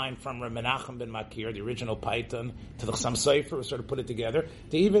draw a line from Reb Menachem ben Makir, the original Paitan, to the Chassam Sofer, who sort of put it together,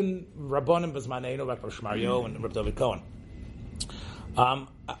 to even Rabbanim B'Zmanenu, like Rav Shmaryo and Reb David Cohen.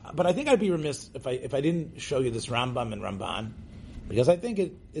 But I think I'd be remiss if I didn't show you this Rambam and Ramban, because I think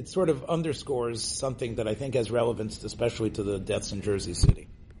it sort of underscores something that I think has relevance, especially to the deaths in Jersey City.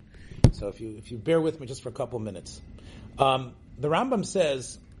 So if you bear with me just for a couple minutes, the Rambam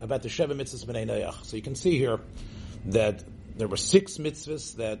says about the Sheva Mitzvahs B'nai Noach. So you can see here that there were 6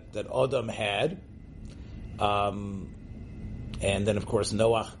 mitzvahs that Adam had, and then of course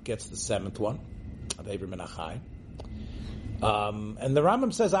Noach gets the 7th one of Abram and Achai. And the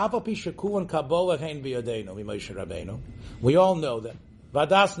Rambam says, "Aval pi shekulan kabola hein biyadenu Moshe Rabbeinu." We all know that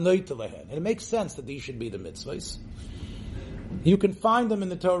vadas noitelehen, and it makes sense that these should be the mitzvahs. You can find them in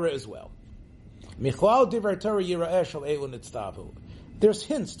the Torah as well. Michlal divrei Torah yira'eh shel elu nitztavu. There's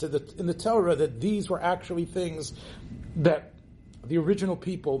hints in the Torah that these were actually things that the original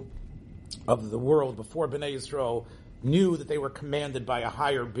people of the world before Bnei Yisrael knew that they were commanded by a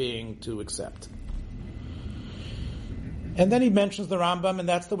higher being to accept. And then he mentions the Rambam, and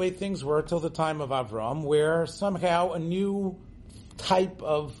that's the way things were till the time of Avram, where somehow a new type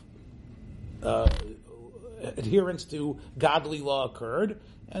of adherence to godly law occurred,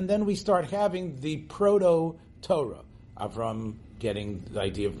 and then we start having the proto-Torah. Avram getting the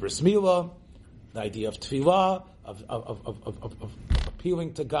idea of bris milah, the idea of tefillah, of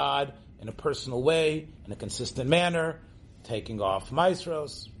appealing to God in a personal way, in a consistent manner, taking off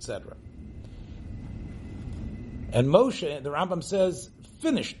maasros, etc. And Moshe, the Rambam says,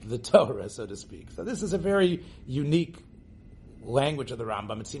 finished the Torah, so to speak. So this is a very unique language of the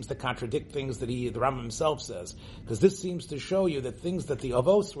Rambam. It seems to contradict things that the Rambam himself says, because this seems to show you that things that the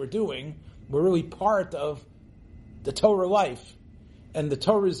Avos were doing were really part of the Torah life, and the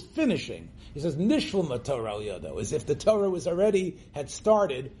Torah is finishing. He says, Nishlam Torah al Yado, as if the Torah had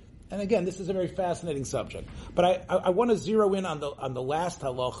started. And again, this is a very fascinating subject. But I want to zero in on the last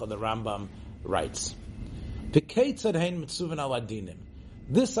halacha the Rambam writes.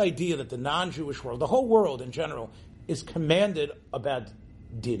 This idea that the non-Jewish world, the whole world in general, is commanded about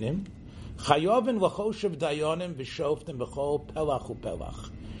dinim.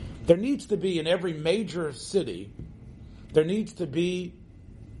 There needs to be in every major city, there needs to be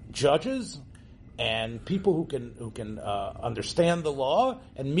judges and people who can understand the law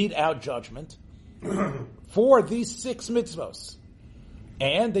and mete out judgment for these 6 mitzvos.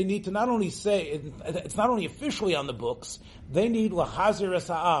 And they need to not only say, it's not only officially on the books, they need lahazir es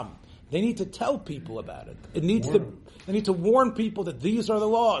ha'am. They need to tell people about it. They need to warn people that these are the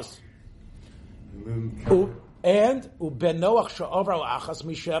laws. And uben Noach she'over la'achas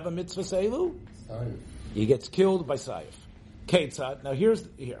misheva mitzvahs elu, he gets killed by Saif. Ketzad. Now here.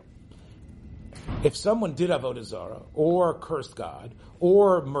 if someone did avodah zarah, or cursed God,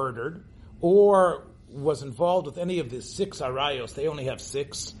 or murdered, or was involved with any of the 6 arayos, they only have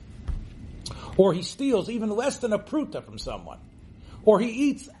 6, or he steals even less than a pruta from someone, or he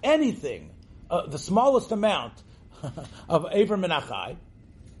eats anything, the smallest amount of Aver Menachai.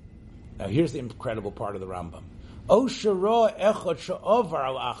 Now here's the incredible part of the Rambam.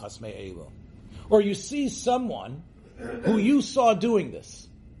 Or you see someone who you saw doing this,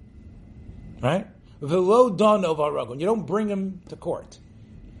 right? V'lo don of haragon. You don't bring him to court.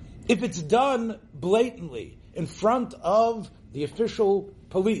 If it's done blatantly in front of the official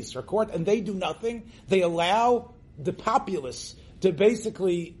police or court and they do nothing, they allow the populace to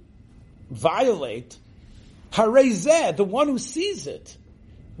basically violate Harezeh, the one who sees it.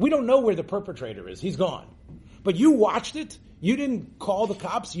 We don't know where the perpetrator is. He's gone. But you watched it. You didn't call the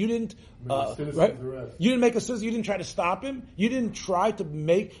cops. You didn't, right? You didn't make a citizen. You didn't try to stop him. You didn't try to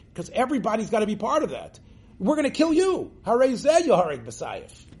make, because everybody's got to be part of that. We're going to kill you. Harezeh yohareg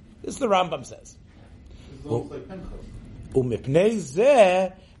b'sayif. This is the Rambam says. Umipnei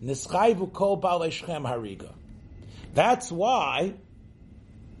zeh nischayvu kol baalei Shechem hariga. That's why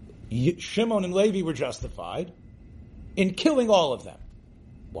Shimon and Levi were justified in killing all of them.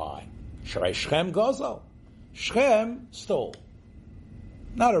 Why? Shrei Shechem gozel. Shechem stole.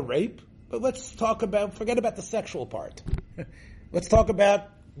 Not a rape, but let's talk about, forget about the sexual part. Let's talk about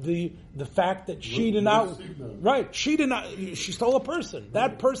the fact that she did not, right, she stole a person.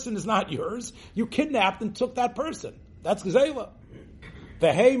 That person is not yours. You kidnapped and took that person. That's Gzela.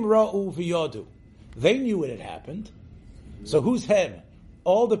 V'heim ra'u v'yodu. They knew it had happened. So who's hem?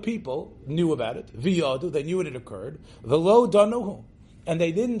 All the people knew about it. V'yodu, they knew it had occurred. V'lo danuhu. And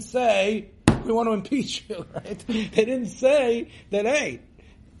they didn't say, we want to impeach you, right? They didn't say that, hey,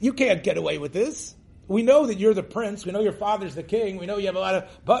 you can't get away with this. We know that you're the prince. We know your father's the king. We know you have a lot of,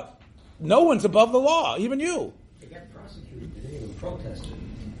 but no one's above the law, even you. They got prosecuted. They didn't even protest it.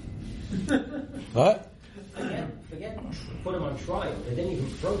 What? Forget put them on trial. They didn't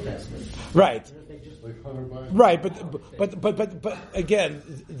even protest it. Right. They just, right, but again,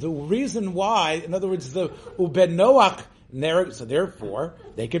 the reason why, in other words, the Uben Noach narrative, so therefore,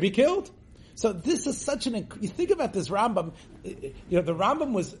 they could be killed. So this is such you think about this Rambam, the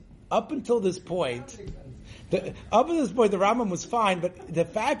Rambam was, up until this point, the Rambam was fine, but the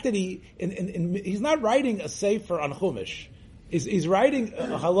fact that he's not writing a sefer on Chumash, he's writing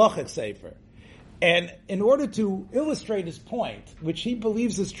a halachic sefer. And in order to illustrate his point, which he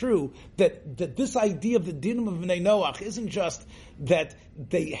believes is true, that this idea of the dinim of Bnei Noach isn't just that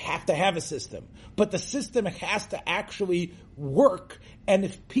they have to have a system, but the system has to actually work. And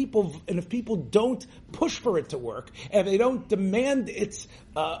if people don't push for it to work, and they don't demand its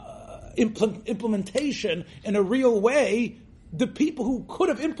implementation in a real way, the people who could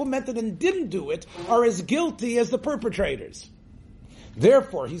have implemented and didn't do it are as guilty as the perpetrators.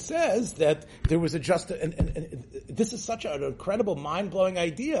 Therefore, he says that there was and this is such an incredible, mind-blowing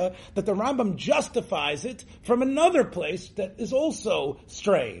idea that the Rambam justifies it from another place that is also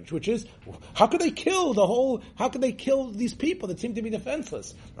strange, which is, how could they kill these people that seem to be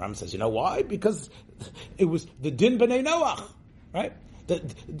defenseless? The Rambam says, you know why? Because it was the din b'nei Noach, right?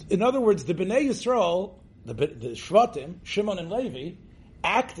 In other words, the b'nei Yisrael, the Shvatim, Shimon and Levi,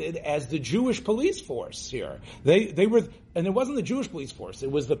 acted as the Jewish police force here. They were, and it wasn't the Jewish police force,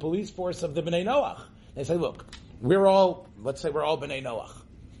 it was the police force of the Bnei Noach. They say, look, let's say we're all Bnei Noach.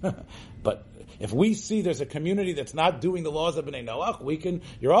 But if we see there's a community that's not doing the laws of Bnei Noach,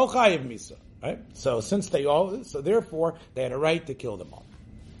 you're all chayiv misa, right? So therefore, they had a right to kill them all.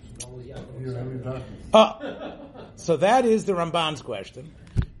 So that is the Ramban's question.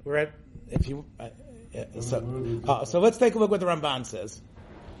 So let's take a look what the Ramban says.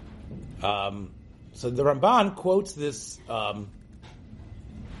 So the Ramban quotes this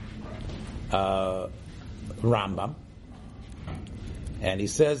Rambam, and he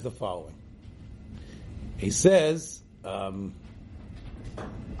says the following. He says, "Ein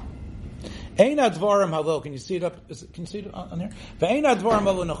advarim halo." Can you see it up? Can you see it on there? Ve'ein advarim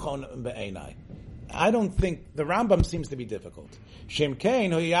halo nachon be'einai. I don't think the Rambam seems to be difficult. Shem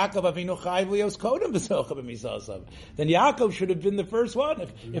Kain, Yaakov Avinu Chayv Lios Kodem B'Socha B'Misasav. Then Yaakov should have been the first one.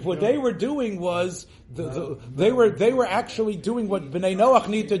 If what they were doing was they were actually doing what Bnei Noach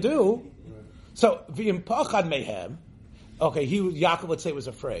need to do. So V'impachad Mehem. Okay, Yaakov, let's say, was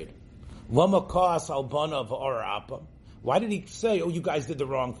afraid. Lama Kaas Albana V'Ara. Why did he say, "Oh, you guys did the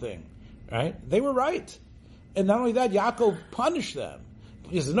wrong thing"? Right? They were right, and not only that, Yaakov punished them.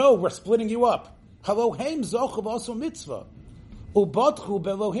 He says, "No, we're splitting you up." Halohem zochav also mitzvah, ubatchu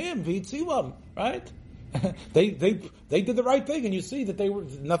belohim v'itzilam. Right? They did the right thing, and you see that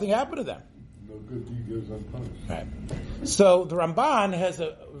nothing happened to them. No good deed goes unpunished. Right. So the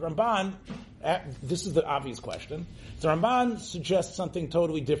Ramban this is the obvious question. The Ramban suggests something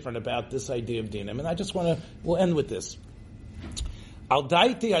totally different about this idea of dinim, and I just we'll end with this.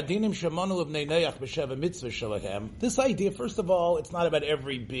 This idea, first of all, it's not about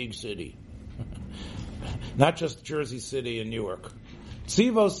every big city. Not just Jersey City and Newark.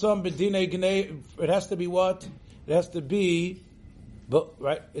 It has to be what? It has to be,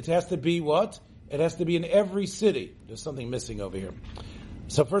 right? It has to be what? It has to be in every city. There's something missing over here.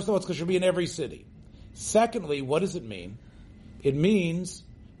 So first of all, it should be in every city. Secondly, what does it mean? It means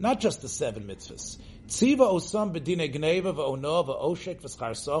not just the 7 mitzvahs. Tziva osam b'dinei gneva v'ono v'oshek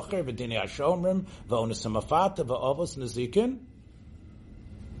v'schar socher v'dinei hashomrim v'onis hamafata v'ovos nezikin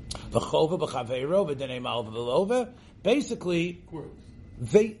v'chova v'chaveiro v'dinei mal v'lova. Basically,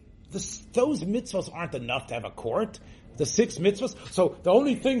 those mitzvahs aren't enough to have a court. The 6 mitzvahs. So the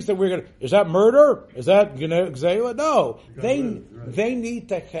only things that we're going to, is that murder? Is that gzeila? No. They need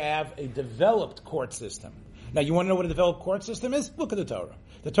to have a developed court system. Now, you want to know what a developed court system is? Look at the Torah.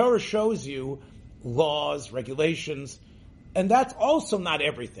 The Torah shows you laws, regulations, and that's also not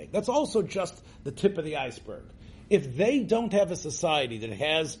everything. That's also just the tip of the iceberg. If they don't have a society that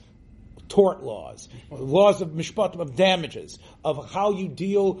has tort laws of mishpat, of damages, of how you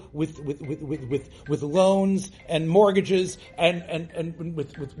deal with loans and mortgages and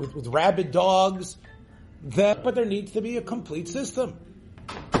with rabid dogs, but there needs to be a complete system.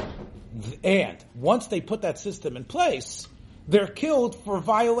 And once they put that system in place, they're killed for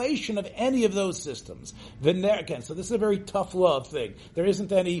violation of any of those systems. Then again, so this is a very tough love thing. There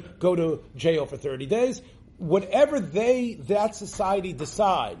isn't any go to jail for 30 days. Whatever that society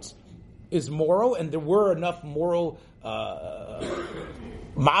decides is moral, and there were enough moral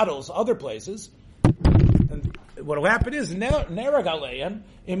models other places. And what will happen is nerag aleim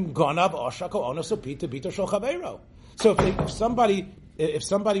im ganav oshako onos pita bito shel chaveiro. So if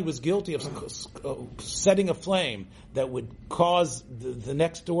somebody was guilty of setting a flame that would cause the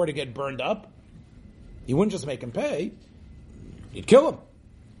next door to get burned up, you wouldn't just make him pay; you'd kill him.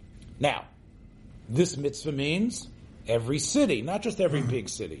 Now, this mitzvah means every city, not just every big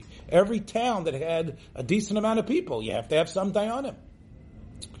city. Every town that had a decent amount of people, you have to have some dayanim.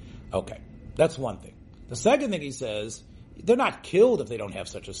 Okay, that's one thing. The second thing he says, they're not killed if they don't have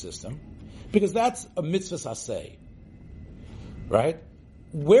such a system, because that's a mitzvah saseh, right?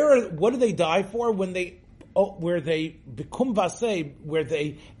 What do they die for where they become vaseh, where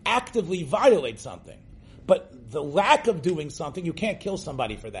they actively violate something? But the lack of doing something, you can't kill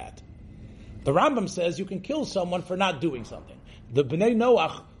somebody for that. The Rambam says you can kill someone for not doing something. The Bnei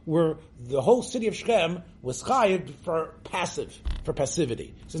Noach the whole city of Shechem was chayiv for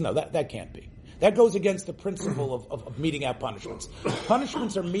passivity. He says, no, that can't be. That goes against the principle of meting out punishments.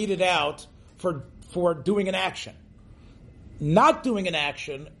 Punishments are meted out for doing an action. Not doing an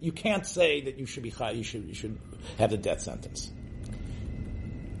action, you can't say that you should be chayiv, you should have the death sentence.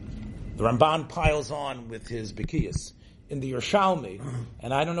 The Ramban piles on with his Bekiyas. In the Yerushalmi,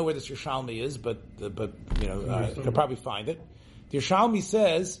 and I don't know where this Yerushalmi is, but you could probably find it. The Yerushalmi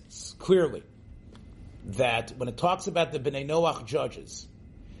says clearly that when it talks about the Bnei Noach judges,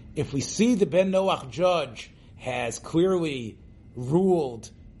 if we see the Ben Noach judge has clearly ruled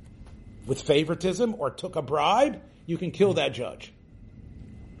with favoritism or took a bribe, you can kill that judge.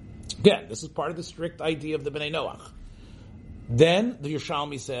 Again, this is part of the strict idea of the Bnei Noach. Then the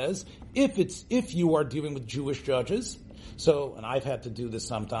Yerushalmi says, if you are dealing with Jewish judges, so, and I've had to do this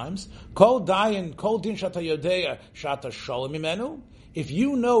sometimes, kol din shata yodea shata shalom imenu, if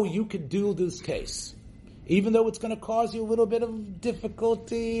you know you could do this case, even though it's going to cause you a little bit of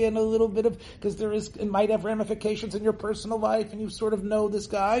difficulty and a little bit of, because it might have ramifications in your personal life and you sort of know this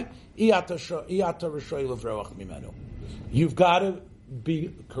guy, you've got to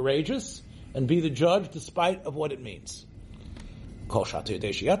be courageous and be the judge despite of what it means. But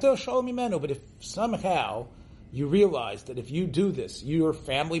if somehow you realize that if you do this, your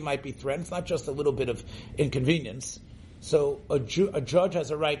family might be threatened, it's not just a little bit of inconvenience, so a judge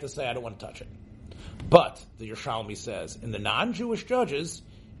has a right to say, I don't want to touch it. But, the Yerushalmi says, in the non-Jewish judges,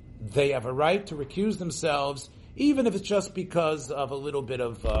 they have a right to recuse themselves, even if it's just because of a little bit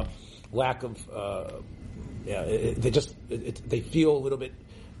of lack of, they feel a little bit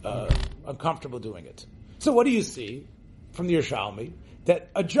uncomfortable doing it. So what do you see from the Yerushalmi? That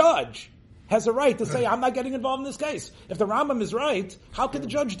a judge has a right to say, I'm not getting involved in this case. If the Rambam is right, how could the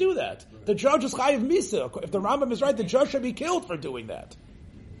judge do that? The judge is chayiv misa. If the Rambam is right, the judge should be killed for doing that.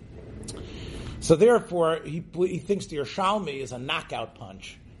 So therefore, he thinks the Yerushalmi is a knockout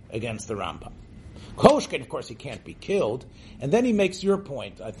punch against the Rambam. Kolshkin, of course, he can't be killed. And then he makes your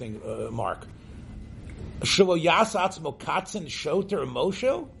point, I think, Mark, Shelo Yasatz Mokatzin Shoter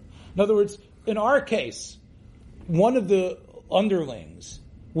Moshe. In other words, in our case, one of the underlings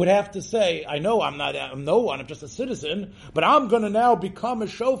would have to say, I'm no one, I'm just a citizen, but I'm going to now become a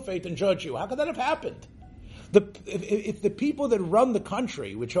shofet and judge you. How could that have happened? If the people that run the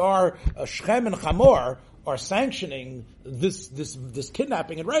country, which are Shechem and Hamor, are sanctioning this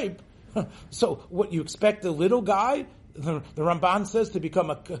kidnapping and rape, so what you expect the little guy, the Ramban says, to become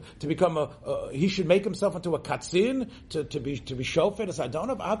a he should make himself into a katzin to be shofet as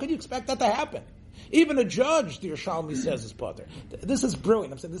Adonai. How could you expect that to happen? Even a judge, the Yerushalmi says, is potter. This is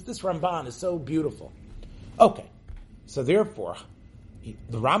brilliant. I'm saying this Ramban is so beautiful. Okay, so therefore,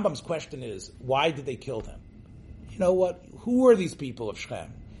 the Rambam's question is, why did they kill them? You know what? Who are these people of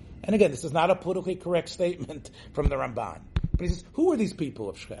Shechem? And again, this is not a politically correct statement from the Ramban. But he says, who are these people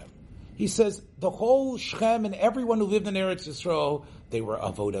of Shechem? He says, the whole Shechem and everyone who lived in Eretz Yisrael, they were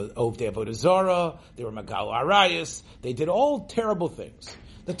Ovdei Avodah Zarah, they were Magal Arayas, they did all terrible things.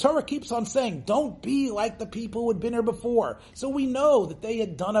 The Torah keeps on saying, don't be like the people who had been here before. So we know that they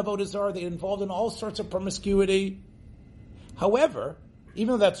had done Avodah Zarah, they had involved in all sorts of promiscuity. However,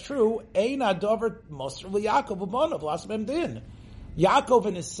 even though that's true, Ein Adover Mosr Yaakov Ubanov Lasmem Din. Yaakov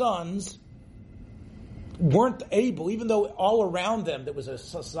and his sons weren't able, even though all around them there was a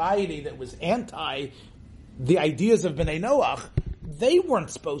society that was anti the ideas of Bnei Noach, they weren't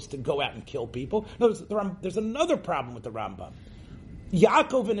supposed to go out and kill people. No, there's another problem with the Rambam.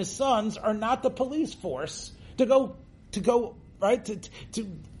 Yaakov and his sons are not the police force to go right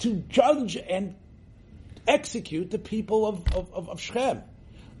to judge and execute the people of Shechem.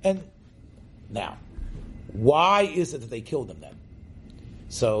 And now, why is it that they killed them then?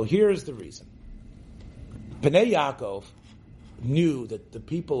 So here's the reason. Bnei Yaakov knew that the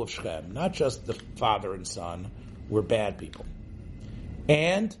people of Shechem, not just the father and son, were bad people.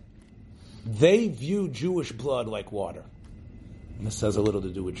 And they viewed Jewish blood like water. And this has a little to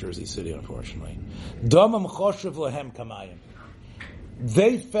do with Jersey City, unfortunately. Damam choshev lahem kamayim.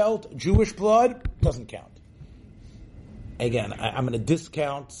 They felt Jewish blood doesn't count. Again, I'm going to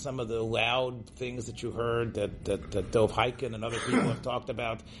discount some of the loud things that you heard that Dov Hiken and other people have talked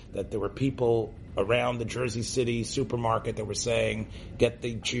about, that there were people around the Jersey City supermarket that were saying, get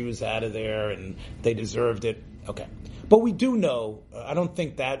the Jews out of there and they deserved it. Okay. But we do know, I don't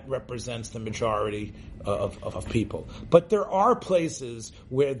think that represents the majority of people. But there are places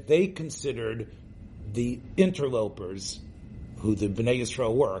where they considered the interlopers, who the Bnei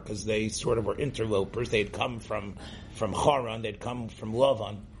Yisrael were, because they sort of were interlopers. They had come from Haran, they'd come from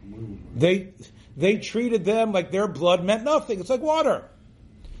Lavan. They treated them like their blood meant nothing. It's like water.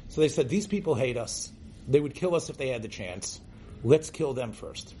 So they said, these people hate us. They would kill us if they had the chance. Let's kill them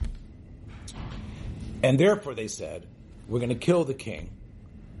first. And therefore they said, we're going to kill the king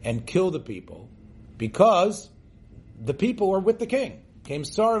and kill the people because the people are with the king. Came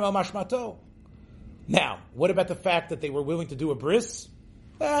Sarim al Mashmato. Now, what about the fact that they were willing to do a bris?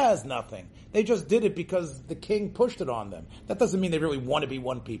 That's nothing. They just did it because the king pushed it on them. That doesn't mean they really want to be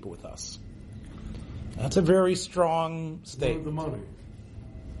one people with us. That's a very strong statement. The money.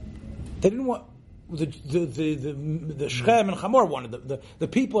 They didn't want the Shechem and Hamor wanted the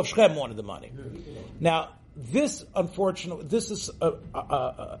people of Shechem wanted the money. Now, this unfortunately, this is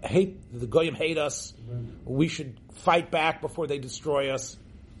hate. The Goyim hate us. We should fight back before they destroy us.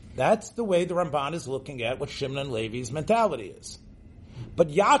 That's the way the Ramban is looking at what Shimon and Levi's mentality is. But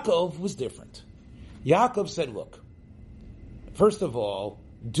Yaakov was different. Yaakov said, look, first of all,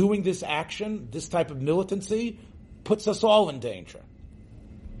 doing this action, this type of militancy, puts us all in danger.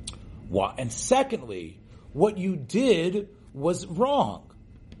 And secondly, what you did was wrong.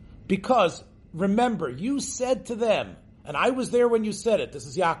 Because, remember, you said to them, and I was there when you said it, this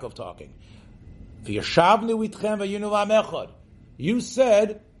is Yaakov talking, you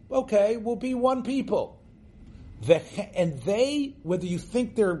said, okay, we'll be one people. And they, whether you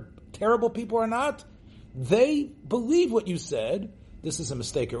think they're terrible people or not, they believe what you said. This is a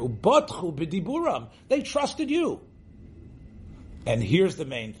mistake here. They trusted you. And here's the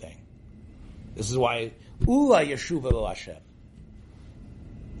main thing. This is why Ula Yeshuva Lo Hashem.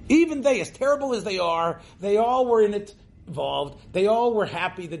 Even they, as terrible as they all were in it involved. They all were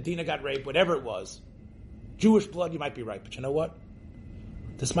happy that Dina got raped, whatever it was. Jewish blood, you might be right, but you know what?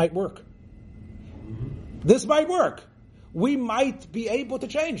 This might work. This might work. We might be able to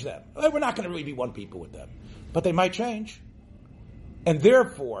change them. We're not going to really be one people with them, but they might change. And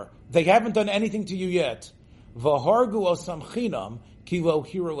therefore, they haven't done anything to you yet. V'hargu osam chinam ki lo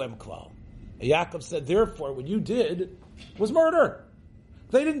hirulem klal. Yaakov said, therefore, what you did was murder.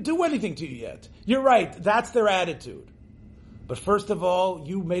 They didn't do anything to you yet. You're right, that's their attitude. But first of all,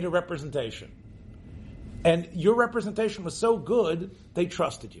 you made a representation. And your representation was so good, they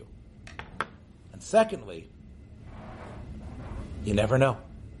trusted you. And secondly, you never know.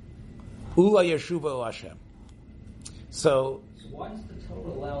 Ula Yeshuva Hashem. So why does the Torah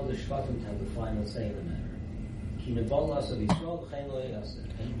allow the Shvatim to have the final say in the matter?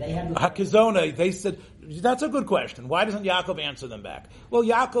 They have Hakizona, they said, that's a good question. Why doesn't Yaakov answer them back? Well,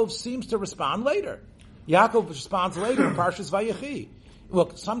 Yaakov seems to respond later. Yaakov responds later in Parshas Vayechi.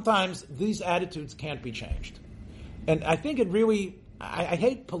 Look, sometimes these attitudes can't be changed. And I think it really, I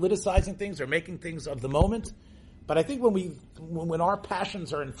hate politicizing things or making things of the moment, but I think when our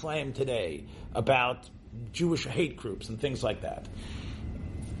passions are inflamed today about Jewish hate groups and things like that,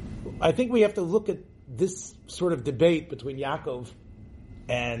 I think we have to look at this sort of debate between Yaakov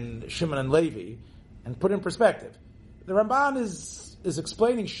and Shimon and Levi and put it in perspective. The Ramban is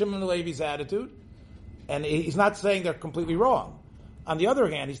explaining Shimon and Levi's attitude, and he's not saying they're completely wrong. On the other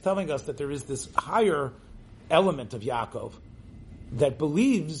hand, he's telling us that there is this higher element of Yaakov that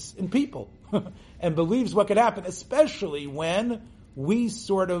believes in people and believes what could happen, especially when we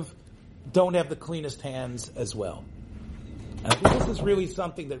sort of don't have the cleanest hands as well. And I think this is really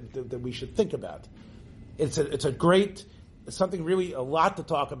something that we should think about. It's something really a lot to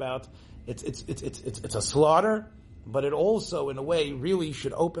talk about. It's a slaughter, but it also, in a way, really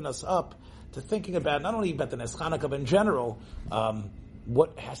should open us up to thinking about not only about the Nes Chanukah, but in general,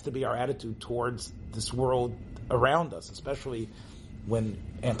 what has to be our attitude towards this world around us, especially when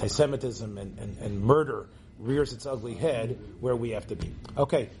anti-Semitism and murder rears its ugly head, where we have to be.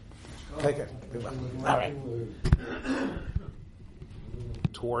 Okay, take care. All right.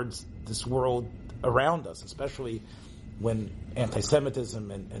 Towards this world around us, especially when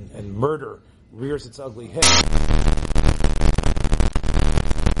anti-Semitism and murder rears its ugly head.